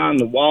hide behind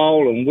the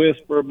wall and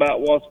whisper about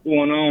what's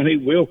going on. He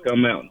will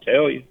come out and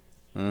tell you.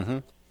 Mm-hmm.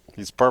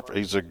 He's perfect.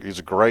 He's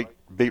a great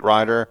beat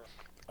writer,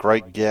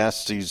 great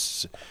guest. He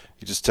just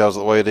tells it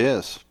the way it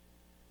is.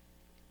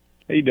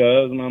 He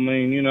does, and I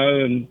mean,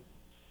 and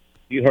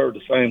you heard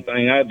the same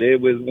thing I did.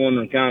 We was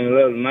wondering kind of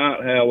the other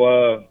night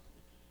how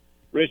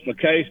Rich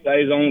McKay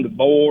stays on the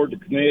board, the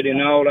committee,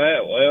 and all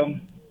that. Well,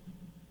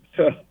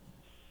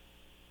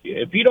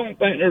 if you don't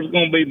think there's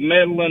going to be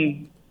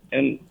meddling,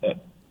 and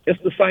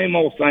it's the same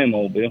old,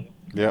 Bill.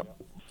 Yep.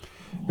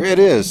 It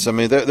is. I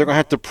mean, they're going to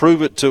have to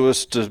prove it to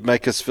us to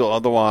make us feel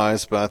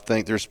otherwise, but I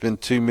think there's been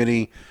too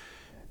many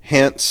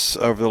hints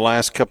over the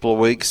last couple of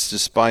weeks,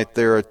 despite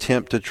their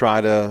attempt to try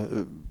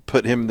to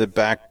put him in the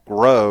back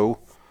row.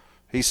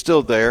 He's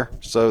still there,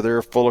 so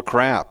they're full of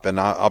crap. And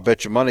I'll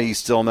bet you money he's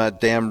still on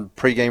that damn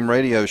pregame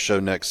radio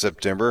show next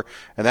September,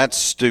 and that's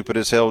stupid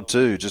as hell,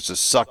 too, just to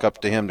suck up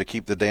to him to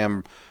keep the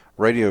damn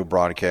radio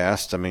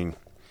broadcast. I mean,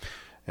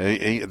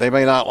 they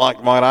may not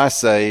like what I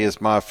say is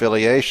my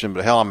affiliation,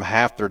 but hell, I'm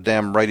half their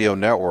damn radio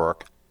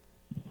network.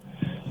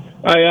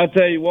 Hey, I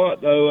tell you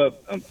what, though,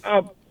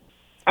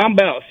 I'm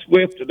about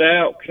Swifted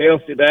out,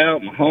 Kelsey'd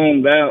out,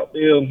 Mahomes out,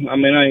 Bill. I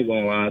mean, I ain't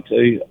going to lie to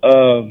you.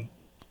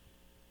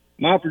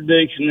 My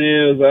prediction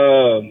is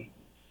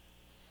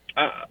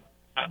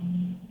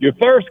your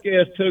first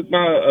guess took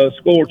my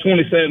score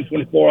 27-24.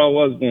 I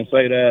was going to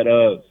say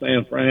that,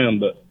 San Fran,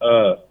 but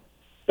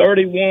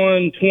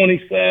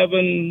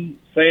 31-27,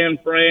 San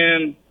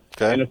Fran.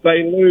 Okay. And if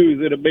they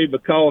lose, it'll be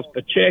because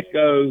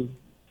Pacheco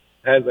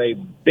has a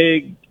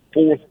big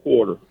fourth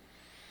quarter.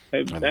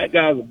 Hey, that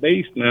guy's a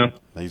beast now.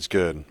 He's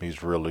good.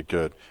 He's really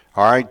good.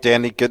 All right,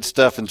 Danny, good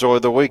stuff. Enjoy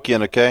the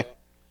weekend, okay?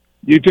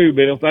 You too,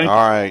 Bill. Thank you.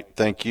 All right,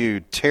 thank you.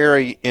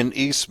 Terry in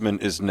Eastman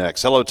is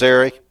next. Hello,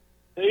 Terry.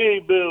 Hey,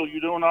 Bill,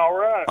 you doing all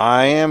right?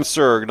 I am,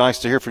 sir. Nice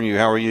to hear from you.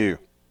 How are you?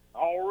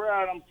 All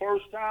right, I'm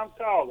first-time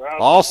caller.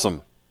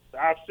 Awesome.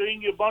 I've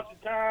seen you a bunch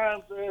of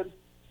times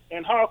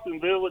in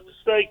Hawkinsville at the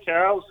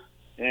steakhouse,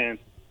 and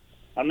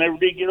I never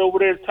did get over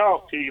there to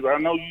talk to you. I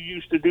know you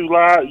used to do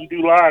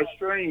live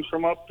streams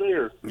from up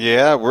there.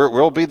 Yeah,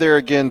 we'll be there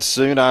again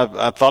soon.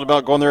 I thought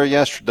about going there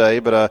yesterday,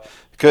 but I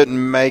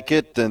couldn't make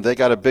it. And they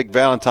got a big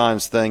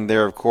Valentine's thing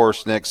there, of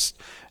course, next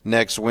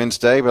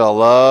Wednesday. But I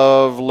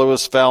love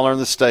Lewis Fowler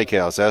and the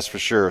steakhouse, that's for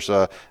sure.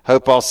 So I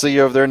hope I'll see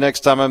you over there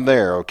next time I'm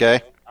there,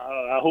 okay?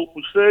 I hope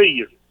we see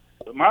you.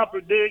 But my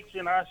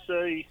prediction, I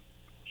say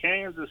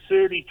Kansas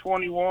City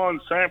 21,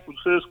 San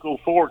Francisco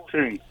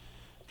 14.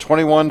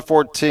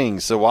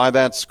 21-14. So why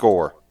that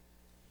score?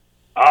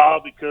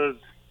 Because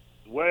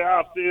the way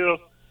I feel,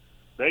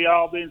 they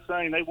all been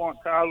saying they want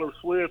Tyler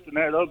Swift and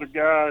that other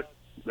guy.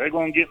 They're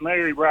going to get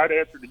married right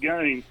after the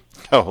game.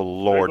 Oh,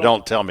 Lord,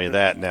 don't tell me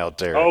that now,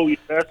 Terry. Oh, yeah,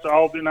 that's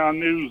all been on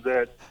news.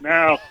 That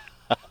now,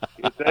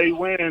 if they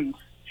win,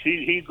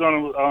 he's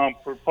going to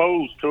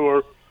propose to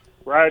her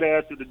right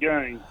after the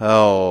game.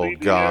 Oh,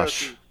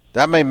 gosh.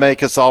 That may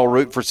make us all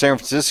root for San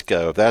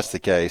Francisco if that's the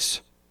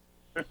case.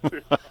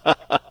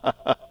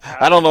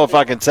 I don't know if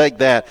I can take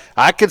that.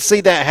 I could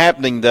see that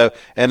happening, though.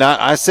 And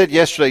I said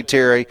yesterday,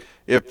 Terry,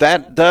 if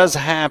that does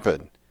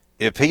happen,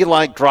 if he,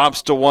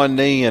 drops to one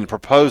knee and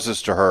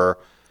proposes to her,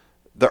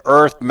 the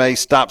earth may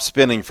stop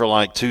spinning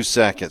for 2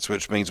 seconds,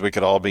 which means we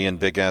could all be in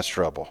big-ass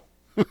trouble.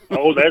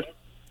 Well,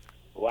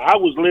 I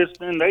was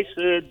listening. They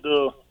said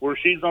where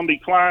she's going to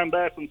be flying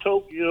back from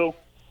Tokyo,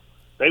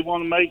 they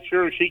want to make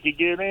sure she could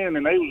get in,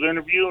 and they was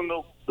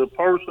interviewing the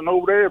person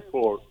over the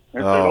airport.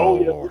 And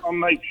said, yeah, we're going to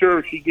make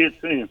sure she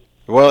gets in.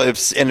 Well, if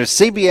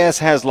CBS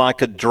has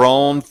a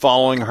drone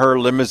following her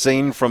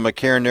limousine from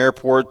McCarran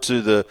Airport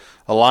to the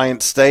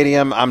Alliance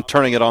Stadium, I'm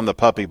turning it on the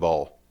Puppy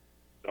Bowl.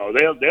 Oh,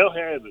 they'll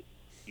have it.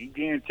 You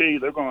guarantee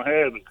they're going to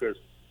have it because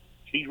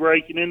she's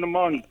raking in the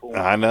money for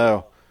them. I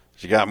know.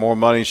 She got more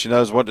money she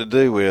knows what to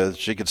do with.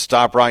 She could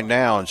stop right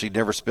now, and she'd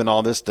never spend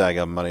all this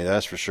daggum money,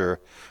 that's for sure.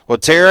 Well,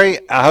 Terry,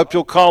 I hope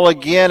you'll call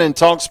again and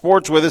talk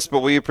sports with us, but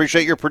we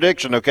appreciate your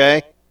prediction,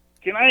 okay?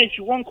 Can I ask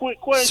you one quick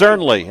question?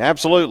 Certainly,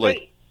 absolutely.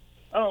 Hey,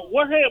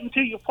 what happened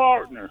to your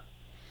partner?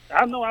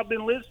 I know I've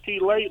been listening to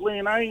you lately,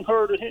 and I ain't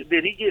heard of him.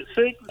 Did he get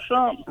sick or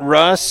something?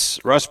 Russ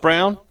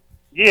Brown?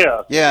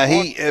 Yeah. Yeah,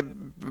 he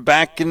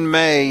back in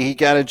May, he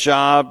got a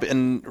job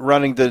in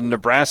running the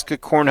Nebraska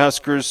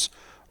Cornhuskers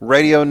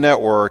radio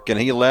network, and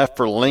he left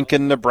for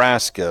Lincoln,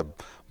 Nebraska.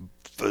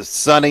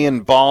 Sunny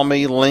and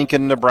balmy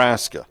Lincoln,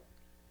 Nebraska.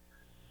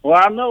 Well,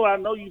 I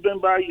know you've been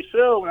by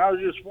yourself, and I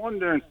was just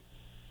wondering,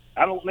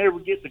 I don't never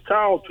get the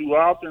call too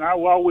often. I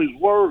will always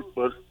work,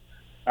 but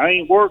I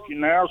ain't working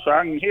now, so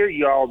I can hear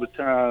you all the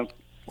time.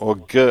 Well,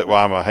 good.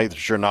 Well, I hate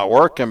that you're not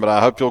working, but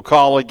I hope you'll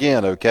call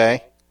again,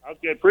 okay?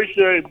 Okay,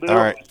 appreciate it, Bill. All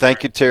right.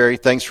 Thank you, Terry.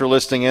 Thanks for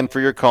listening in for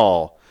your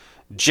call.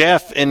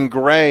 Jeff in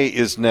Gray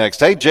is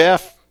next. Hey,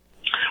 Jeff.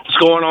 What's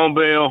going on,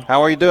 Bill?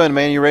 How are you doing,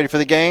 man? You ready for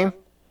the game?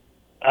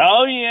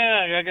 Oh,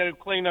 yeah. I got to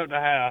clean up the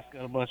house.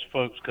 Got a bunch of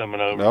folks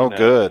coming over. Oh,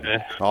 good.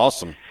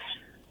 Awesome.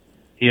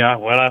 Yeah,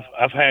 well,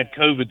 I've had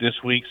COVID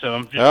this week, so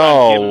I'm just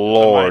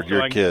Lord,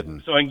 you're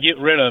kidding. So I can get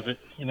rid of it,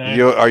 you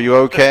know. Are you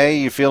okay?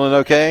 You feeling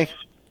okay?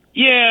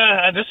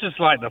 Yeah, this is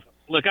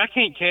look, I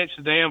can't catch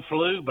the damn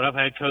flu, but I've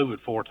had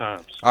COVID 4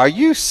 times. Are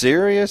you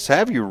serious?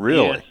 Have you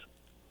really?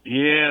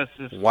 Yes.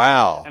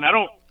 Wow. And I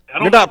don't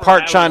You're not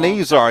part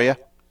Chinese, are you?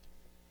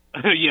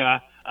 Yeah,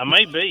 I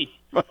may be.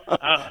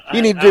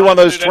 You need to do one of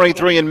those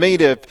 23andMe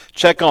to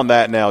check on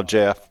that now,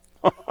 Jeff.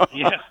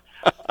 Yeah.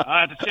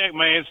 I have to check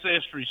my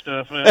ancestry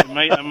stuff. I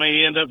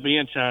may end up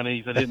being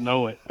Chinese. I didn't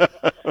know it.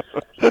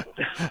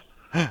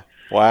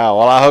 Wow.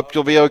 Well, I hope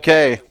you'll be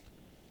okay.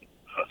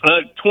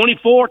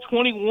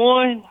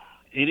 24-21.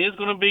 It is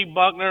going to be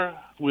Buckner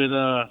with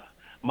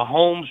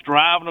Mahomes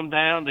driving them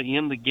down to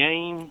end the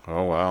game.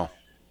 Oh, wow.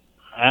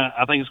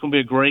 I think it's going to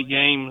be a great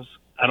game.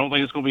 I don't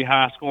think it's going to be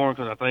high scoring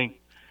because I think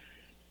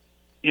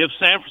if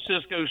San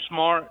Francisco's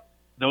smart,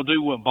 they'll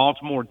do what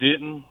Baltimore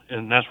didn't,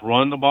 and that's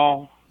run the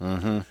ball.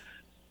 Mm-hmm.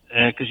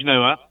 Because,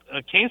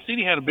 Kansas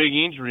City had a big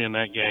injury in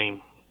that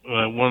game,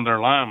 one of their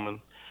linemen.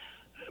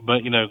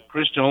 But,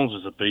 Chris Jones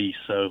is a beast.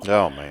 So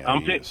oh, man,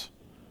 Mahomes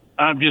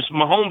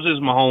is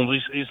Mahomes.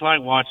 He's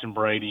like watching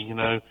Brady,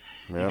 Yep.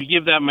 If you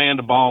give that man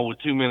the ball with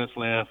 2 minutes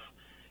left,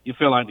 you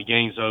feel like the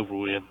game's over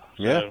with.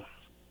 Yeah. So,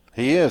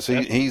 he is.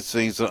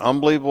 He's an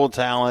unbelievable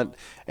talent,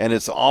 and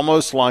it's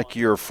almost like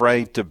you're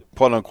afraid to,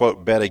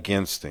 quote-unquote, bet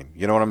against him.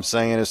 You know what I'm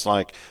saying? It's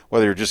like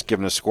whether you're just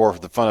giving a score for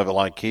the fun of it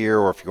like here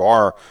or if you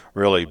are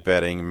really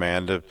betting,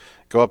 man, to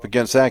go up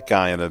against that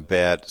guy in a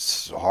bet,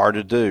 it's hard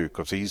to do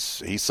because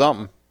he's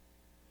something.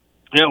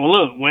 Yeah, well,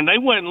 look, when they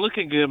wasn't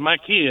looking good, my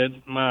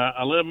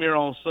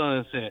 11-year-old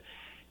son said,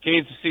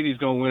 Kansas City's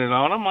going to win it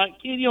all. And I'm like,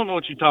 kid, you don't know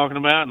what you're talking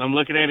about. And I'm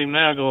looking at him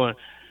now going,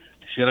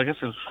 shit, I guess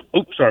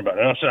sorry about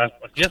that.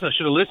 I guess I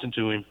should have listened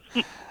to him.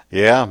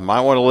 Yeah,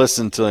 might want to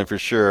listen to him for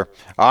sure.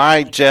 All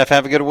right, Jeff,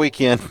 have a good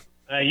weekend.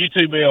 You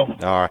too, Bill.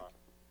 All right.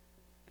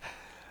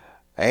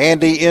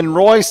 Andy in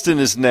Royston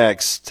is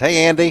next.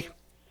 Hey, Andy.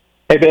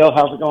 Hey, Bill,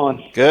 how's it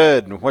going?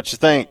 Good. What you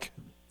think?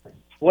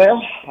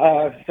 Well,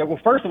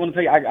 first I want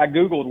to tell you, I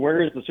Googled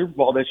where is the Super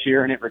Bowl this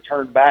year, and it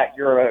returned back.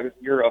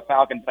 You're a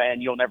Falcon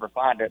fan, you'll never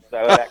find it.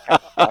 So that kind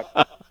of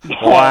sucks.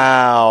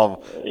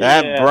 Wow,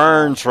 that Yeah,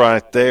 burns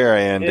right there,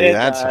 Andy. it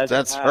That's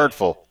does.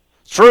 hurtful.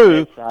 It's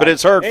true, but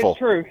it's hurtful. It's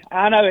true.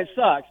 I know it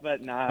sucks,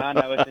 but no, I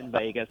know it's in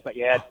Vegas, but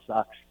yeah, it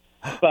sucks.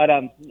 But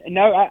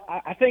no,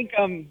 I think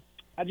I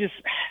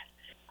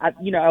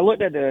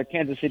looked at the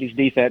Kansas City's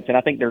defense, and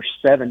I think they're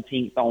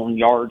 17th on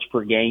yards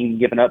per game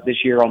given up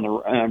this year on the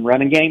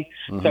running game.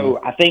 Mm-hmm.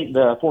 So I think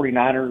the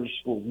 49ers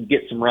will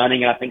get some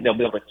running, and I think they'll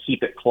be able to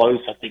keep it close.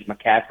 I think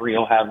McCaffrey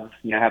will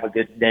have a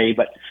good day,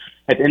 but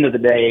at the end of the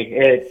day,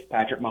 it's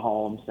Patrick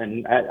Mahomes,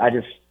 and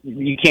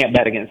you can't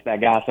bet against that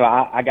guy. So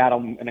I got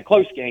them in a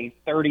close game,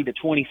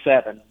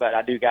 30-27, but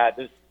I do got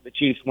the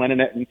Chiefs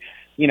winning it, and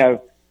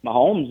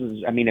Mahomes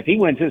is. I mean, if he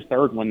wins his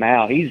third one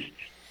now, he's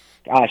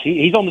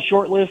on the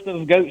short list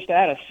of GOAT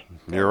status.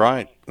 You're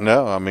right.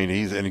 No, I mean,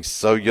 he's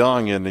so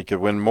young and he could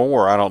win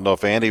more. I don't know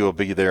if Andy will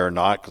be there or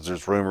not because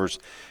there's rumors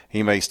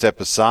he may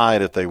step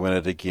aside if they win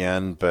it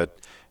again. But,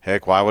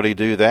 heck, why would he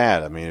do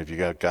that? I mean, if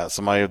you got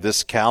somebody of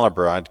this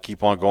caliber, I'd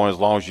keep on going as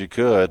long as you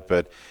could.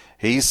 But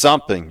he's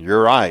something.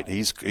 You're right.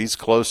 He's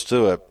close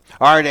to it.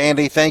 All right,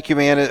 Andy, thank you,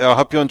 man. I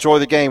hope you enjoy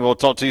the game. We'll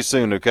talk to you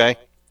soon, okay?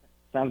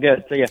 Sounds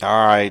good. See ya.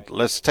 All right,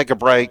 let's take a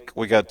break.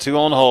 We got 2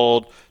 on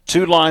hold.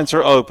 2 lines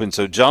are open,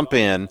 so jump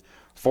in.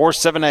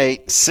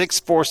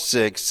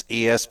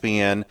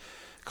 478-646-ESPN.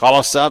 Call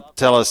us up.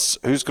 Tell us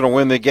who's going to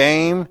win the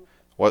game,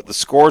 what the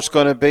score's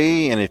going to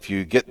be, and if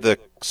you get the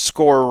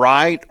score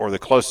right or the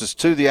closest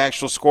to the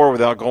actual score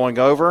without going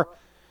over,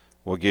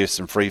 we'll give you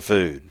some free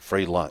food,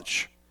 free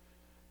lunch.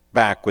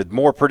 Back with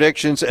more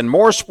predictions and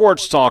more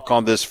sports talk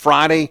on this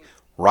Friday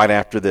right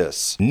after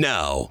this.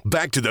 Now,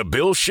 back to the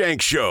Bill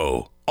Shanks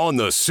Show on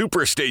the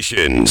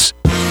Superstations.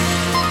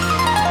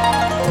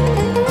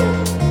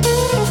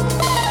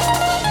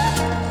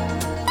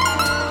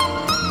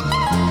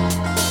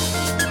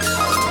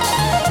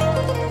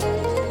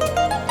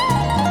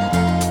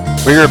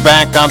 We are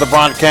back on the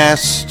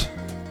broadcast.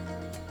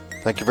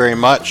 Thank you very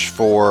much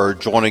for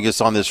joining us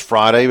on this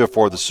Friday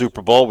before the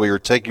Super Bowl. We are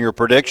taking your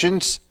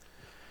predictions.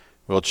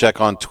 We'll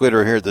check on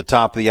Twitter here at the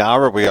top of the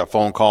hour. We got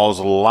phone calls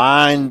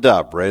lined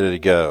up, ready to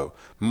go.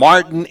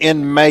 Martin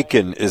in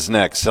Macon is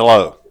next.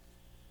 Hello.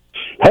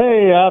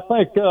 Hey, I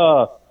think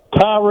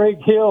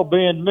Tyreek Hill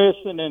being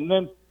missing and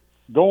then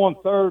going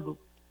third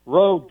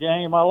road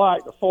game, I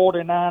like the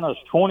 49ers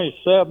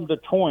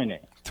 27-20.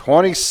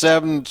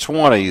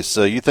 27-20.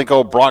 So you think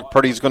old Brock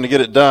Purdy's going to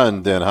get it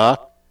done then, huh?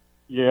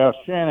 Yeah,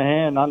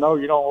 Shanahan, I know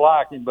you don't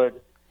like him,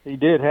 but he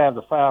did have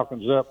the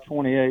Falcons up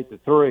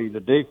 28-3. The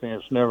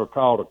defense never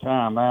called a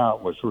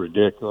timeout, which was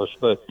ridiculous.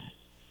 But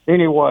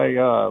anyway,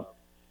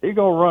 he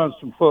gonna run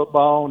some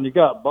football, and you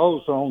got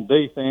Bosa on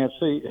defense.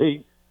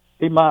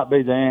 He might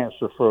be the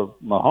answer for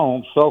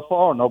Mahomes. So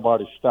far,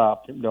 nobody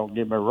stopped him. Don't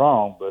get me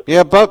wrong, but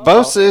yeah, but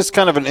Bosa is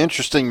kind of an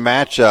interesting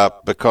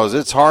matchup because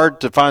it's hard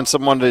to find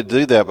someone to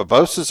do that. But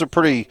Bosa's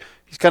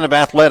he's kind of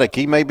athletic.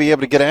 He may be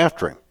able to get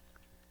after him.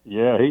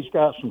 Yeah, he's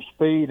got some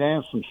speed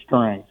and some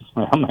strength.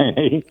 I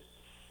mean,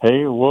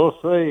 we'll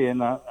see.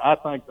 And I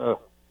think the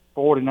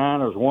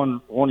 49ers,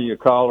 one of your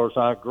callers,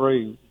 I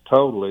agree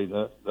totally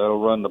that they'll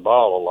run the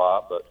ball a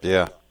lot. But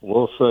yeah,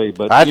 we'll see.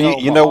 But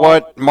you know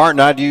what,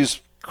 Martin? I'd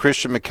use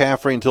Christian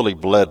McCaffrey until he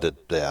bled to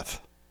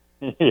death.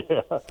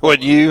 Yeah.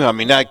 Would you? I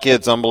mean, that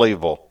kid's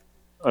unbelievable.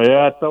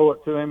 Yeah, I'd throw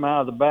it to him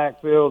out of the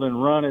backfield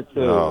and run it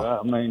too.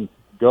 Oh. I mean,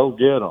 go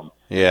get him.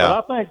 Yeah.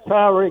 But I think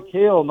Tyreek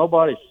Hill,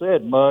 nobody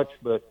said much,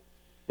 but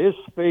his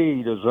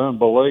speed is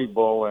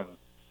unbelievable,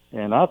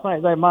 and I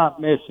think they might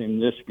miss him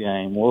this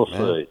game. We'll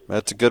see.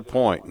 That's a good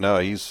point. No,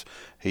 he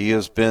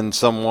has been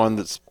someone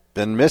that's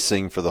been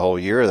missing for the whole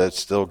year. That's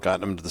still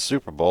gotten him to the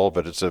Super Bowl,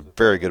 but it's a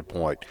very good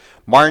point.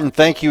 Martin,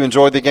 thank you.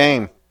 Enjoy the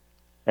game.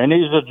 And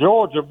he's a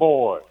Georgia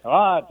boy. All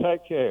right,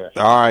 take care.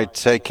 All right,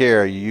 take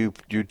care. You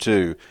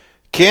too.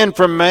 Ken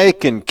from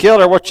Macon.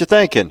 Killer, what you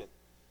thinking?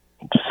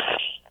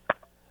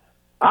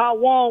 I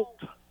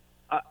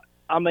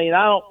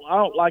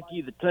don't like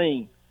either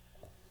team,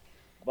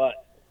 but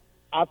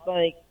I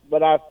think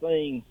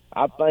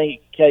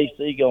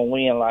KC gonna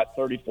win like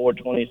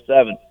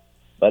 34-27.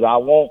 But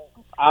I'd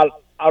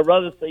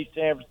rather see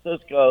San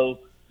Francisco,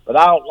 but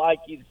I don't like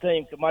either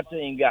team because my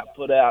team got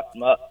put out.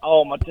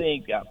 All my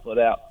teams got put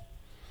out.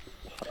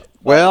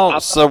 Well,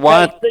 so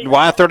why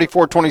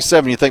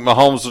 34-27? You think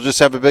Mahomes will just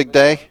have a big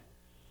day?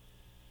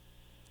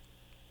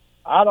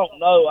 I don't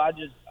know. I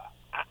just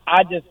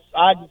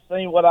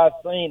seen what I've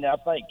seen. I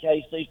think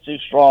KC's too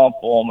strong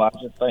for them. I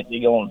just think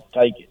they're going to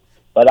take it.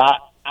 But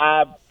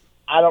I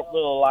don't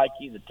really like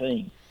either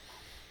team.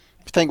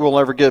 You think we'll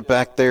ever get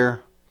back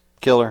there,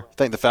 Killer?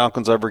 Think the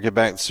Falcons ever get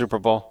back to the Super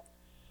Bowl?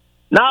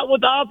 Not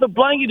without the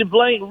blankety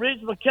blank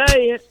Rich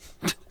McKay.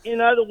 In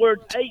other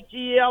words,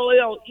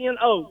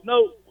 HELLNO.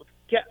 No,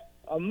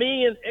 a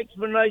million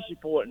explanation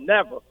for it.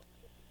 Never.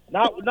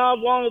 Not as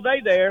long as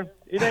they there.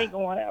 It ain't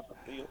gonna happen,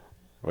 Phil.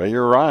 Well,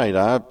 you're right.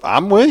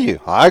 I'm with you.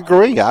 I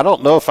agree. I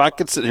don't know if I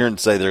could sit here and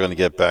say they're going to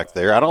get back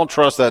there. I don't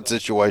trust that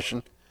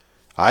situation.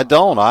 I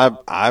don't.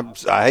 I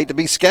hate to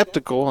be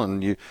skeptical,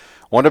 and you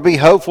want to be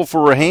hopeful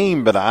for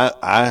Raheem, but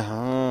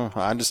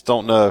I just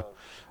don't know.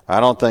 I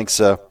don't think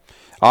so.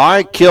 All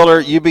right, Killer,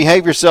 you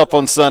behave yourself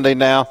on Sunday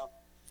now.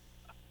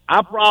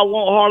 I probably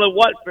won't hardly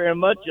watch very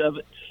much of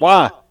it.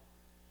 Why?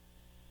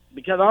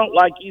 Because I don't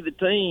like either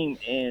team.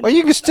 And Well,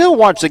 you can still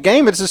watch the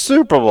game. It's a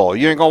Super Bowl.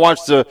 You ain't gonna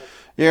watch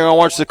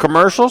the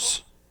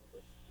commercials.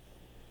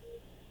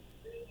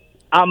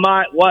 I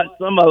might watch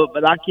some of it,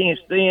 but I can't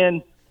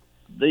stand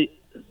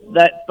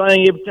that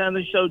thing every time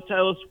they show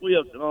Taylor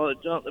Swift and all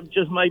that junk. It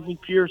just made me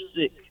pure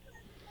sick.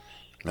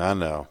 I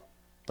know.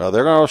 Well,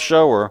 they're gonna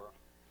show her.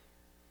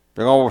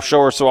 They're gonna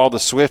show her so all the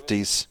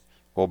Swifties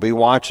will be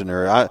watching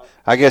her.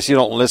 I guess you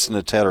don't listen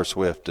to Taylor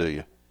Swift, do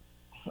you?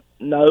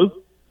 No,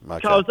 Okay.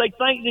 because they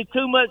think they're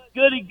too much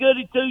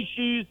goody two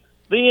shoes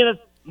being a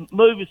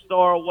movie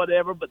star or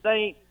whatever, but they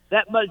ain't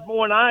that much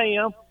more than I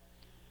am.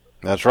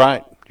 That's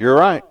right. You're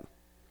right.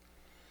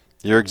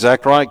 You're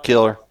exact right,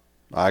 Killer.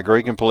 I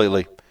agree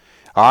completely.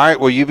 All right,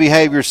 well, you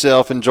behave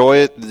yourself. Enjoy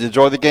it.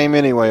 Enjoy the game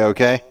anyway,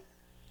 okay?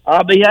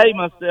 I'll behave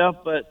myself,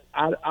 but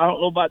I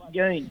don't know about the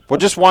game. Well,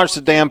 just watch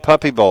the damn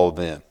Puppy Bowl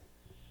then.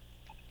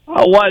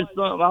 I'll watch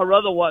something. I'd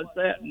rather watch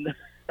that.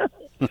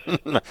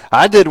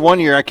 I did one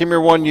year. I can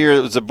remember one year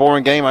it was a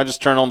boring game. I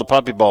just turned on the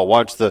Puppy Bowl,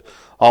 watched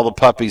all the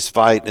puppies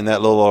fight in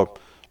that little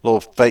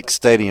fake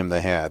stadium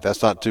they had.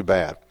 That's not too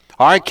bad.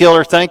 All right,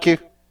 Killer, thank you.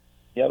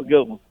 You have a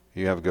good one.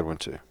 You have a good one,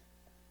 too.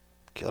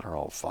 Killer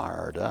all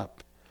fired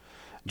up.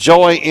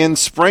 Joy in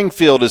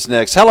Springfield is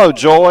next. Hello,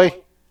 Joy.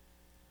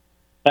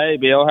 Hey,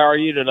 Bill. How are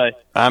you today?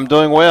 I'm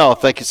doing well.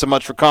 Thank you so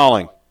much for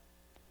calling.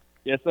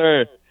 Yes,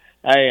 sir.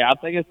 Hey, I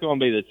think it's going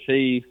to be the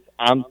Chiefs.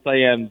 I'm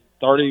saying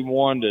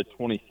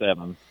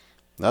 31-27.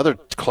 Another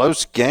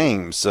close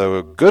game, so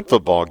a good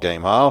football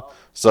game, huh?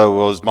 So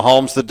was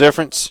Mahomes the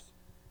difference?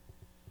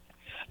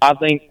 I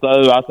think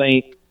so. I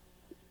think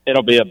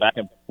it'll be a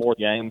back-and-forth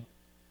game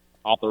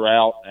off the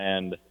route,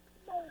 and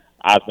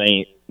I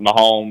think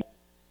Mahomes,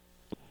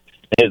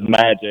 his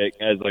magic,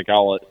 as they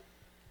call it,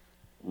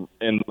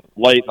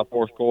 late in the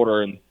fourth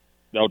quarter, and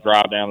they'll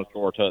drive down and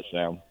score a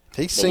touchdown.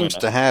 He seems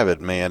to have it,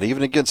 man.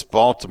 Even against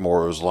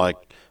Baltimore, it was like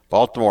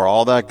Baltimore,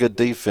 all that good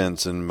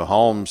defense, and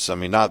Mahomes, I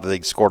mean, not that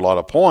they scored a lot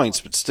of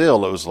points, but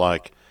still, it was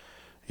like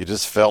you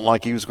just felt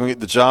like he was going to get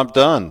the job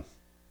done.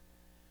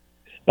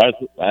 That's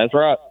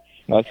right.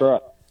 That's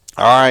right.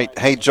 All right.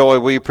 Hey, Joy,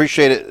 we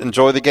appreciate it.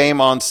 Enjoy the game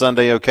on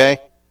Sunday, okay?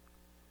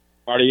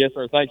 All right, yes,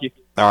 sir. Thank you.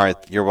 All right.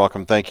 You're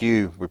welcome. Thank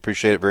you. We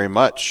appreciate it very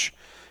much.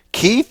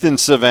 Keith in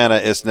Savannah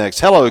is next.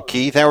 Hello,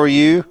 Keith. How are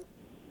you?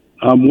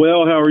 I'm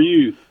well. How are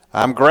you?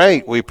 I'm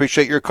great. We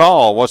appreciate your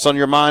call. What's on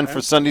your mind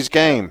for Sunday's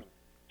game?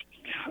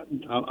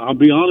 I'll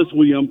be honest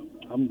with you.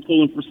 I'm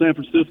pulling for San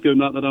Francisco.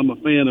 Not that I'm a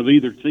fan of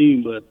either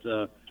team,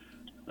 but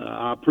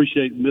I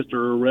appreciate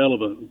Mr.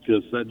 Irrelevant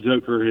because that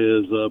joker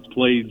has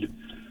played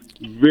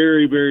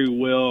very, very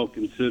well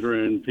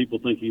considering people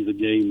think he's a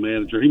game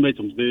manager. He made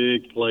some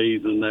big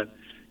plays in that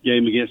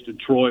game against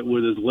Detroit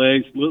with his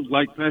legs. Looked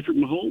like Patrick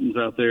Mahomes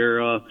out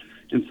there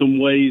in some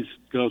ways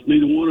because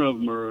neither one of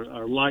them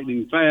are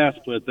lightning fast,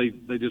 but they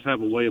just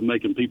have a way of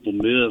making people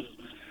miss.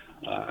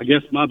 I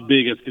guess my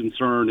biggest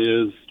concern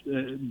is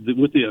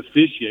with the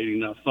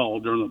officiating I saw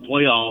during the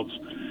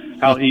playoffs,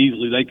 how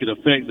easily they could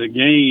affect the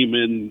game.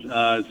 And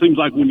it seems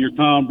like when you're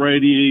Tom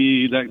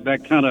Brady,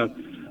 that kind of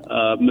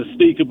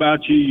mystique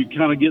about you, you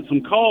kind of get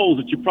some calls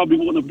that you probably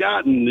wouldn't have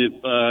gotten if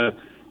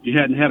you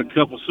hadn't had a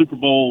couple Super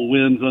Bowl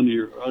wins under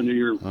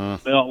your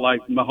belt like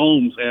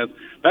Mahomes has.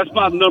 That's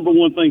my number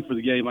one thing for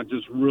the game. I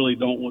just really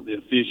don't want the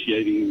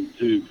officiating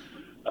to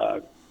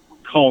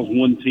cause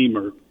one team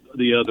or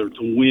the other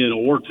to win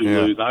or to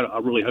lose. I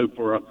really hope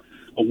for a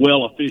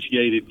well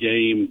officiated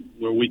game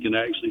where we can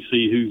actually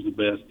see who's the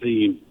best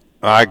team.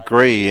 I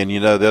agree. And,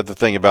 the other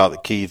thing about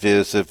it, Keith,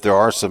 is if there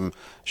are some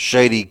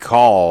shady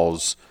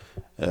calls,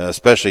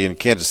 especially in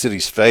Kansas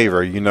City's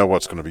favor, you know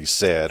what's going to be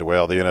said.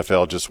 Well, the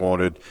NFL just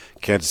wanted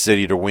Kansas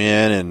City to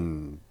win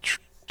and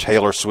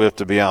Taylor Swift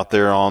to be out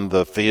there on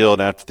the field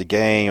after the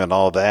game and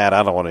all that.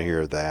 I don't want to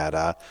hear that.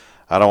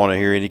 I don't want to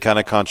hear any kind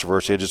of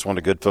controversy. I just want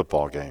a good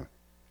football game.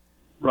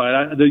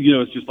 Right.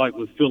 It's just like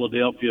with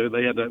Philadelphia.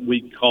 They had that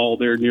weak call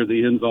there near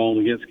the end zone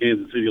against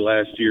Kansas City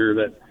last year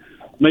that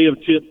may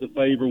have tipped the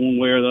favor one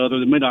way or the other.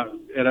 They may not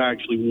have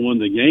actually won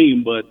the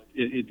game, but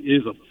it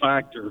is a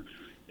factor.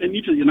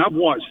 And I've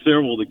watched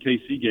several of the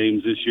KC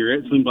games this year.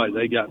 It seems like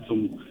they got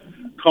some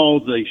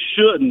calls they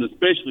shouldn't,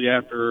 especially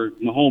after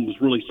Mahomes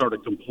really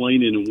started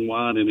complaining and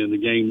whining in the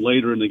game.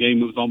 Later in the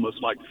game, it was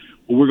almost like,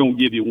 well, we're going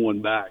to give you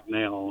one back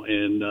now.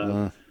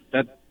 And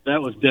that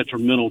was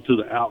detrimental to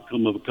the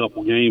outcome of a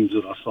couple games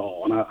that I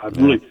saw. And I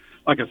really,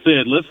 like I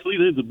said, let's see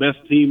who the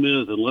best team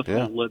is and let's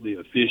not let the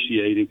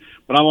officiating.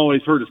 But I've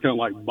always heard it's kind of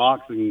like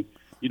boxing.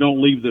 You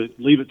don't leave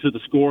it to the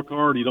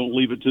scorecard. You don't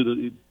leave it to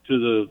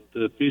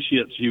the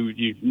officiates.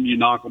 You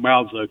knock them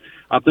out. So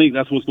I think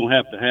that's what's going to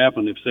have to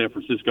happen if San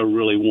Francisco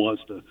really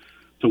wants to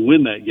to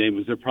win that game.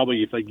 Is they're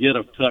probably, if they get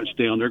a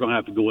touchdown, they're going to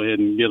have to go ahead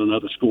and get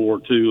another score or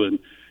two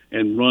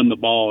and run the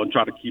ball and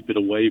try to keep it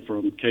away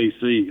from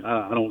KC.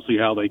 I don't see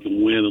how they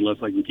can win unless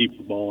they can keep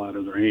the ball out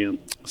of their hands.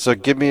 So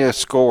give me a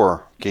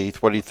score,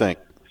 Keith. What do you think?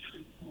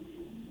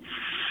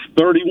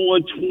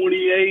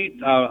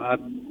 31-28.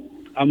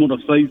 I'm going to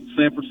say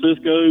San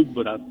Francisco,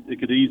 but it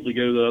could easily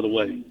go the other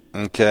way.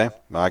 Okay.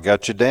 I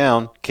got you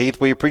down.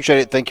 Keith, we appreciate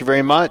it. Thank you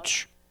very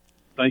much.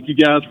 Thank you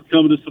guys for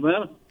coming to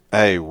Savannah.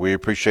 Hey, we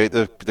appreciate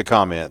the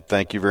comment.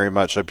 Thank you very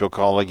much. Hope you'll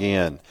call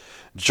again.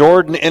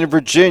 Jordan in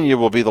Virginia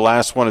will be the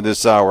last one of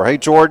this hour. Hey,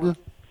 Jordan.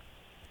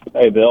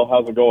 Hey, Bill.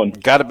 How's it going?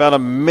 Got about a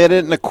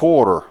minute and a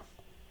quarter.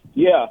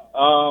 Yeah.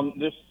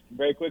 Just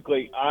very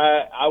quickly,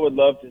 I would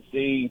love to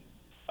see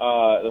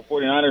the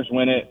 49ers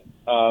win it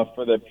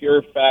for the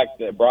pure fact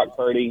that Brock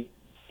Purdy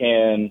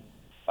can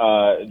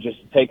just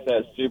take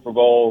that Super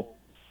Bowl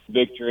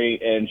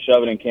victory and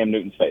shove it in Cam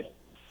Newton's face.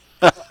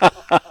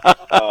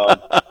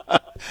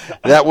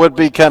 That would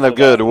be kind of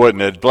good,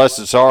 wouldn't it? Bless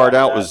his heart.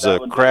 That was a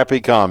crappy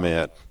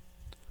comment.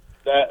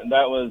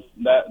 That would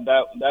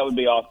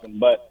be awesome,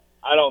 but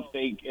I don't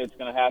think it's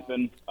going to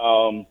happen.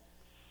 I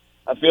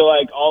feel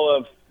like all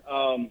of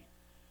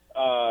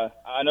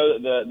I know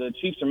that the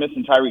Chiefs are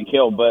missing Tyreek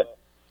Hill, but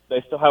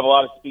they still have a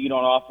lot of speed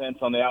on offense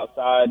on the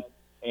outside.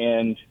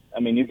 And, I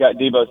mean, you've got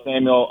Deebo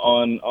Samuel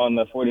on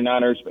the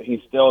 49ers, but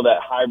he's still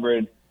that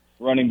hybrid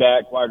running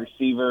back, wide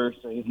receiver.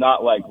 So he's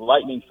not, like,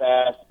 lightning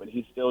fast, but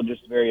he's still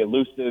just very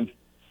elusive.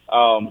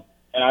 And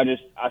I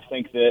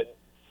think that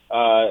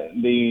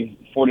the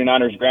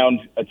 49ers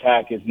ground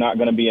attack is not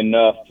going to be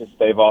enough to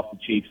stave off the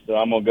Chiefs. So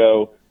I'm going to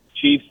go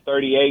Chiefs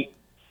 38,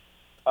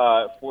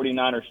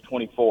 49ers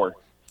 24.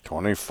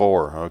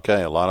 24.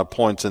 Okay, a lot of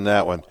points in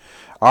that one.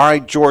 All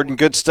right, Jordan,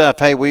 good stuff.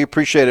 Hey, we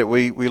appreciate it.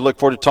 We look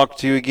forward to talking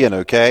to you again,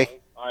 okay?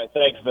 All right,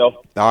 thanks,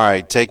 Bill. All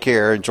right, take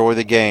care. Enjoy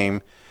the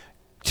game.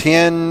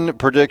 10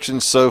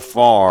 predictions so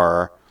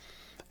far,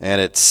 and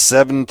it's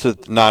 7 to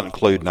not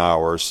including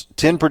ours.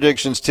 10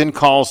 predictions, 10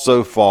 calls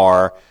so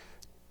far.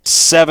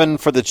 7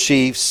 for the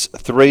Chiefs,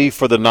 3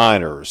 for the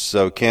Niners.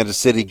 So Kansas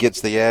City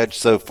gets the edge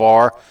so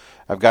far.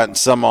 I've gotten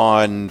some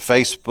on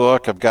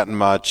Facebook. I've gotten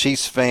my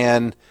Chiefs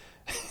fan.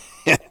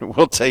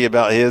 We'll tell you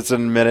about his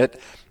in a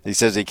minute. He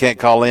says he can't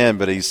call in,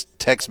 but he's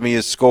texted me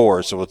his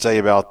score, so we'll tell you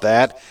about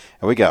that.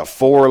 And we got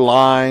 4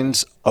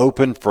 lines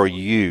open for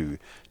you.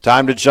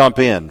 Time to jump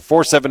in.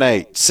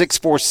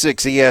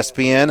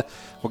 478-646-ESPN.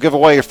 We'll give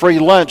away a free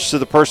lunch to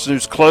the person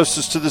who's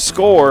closest to the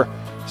score.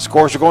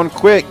 Scores are going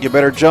quick. You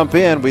better jump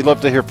in. We'd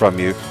love to hear from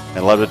you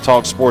and love to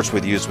talk sports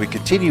with you as we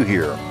continue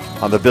here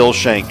on the Bill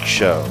Shanks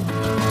Show.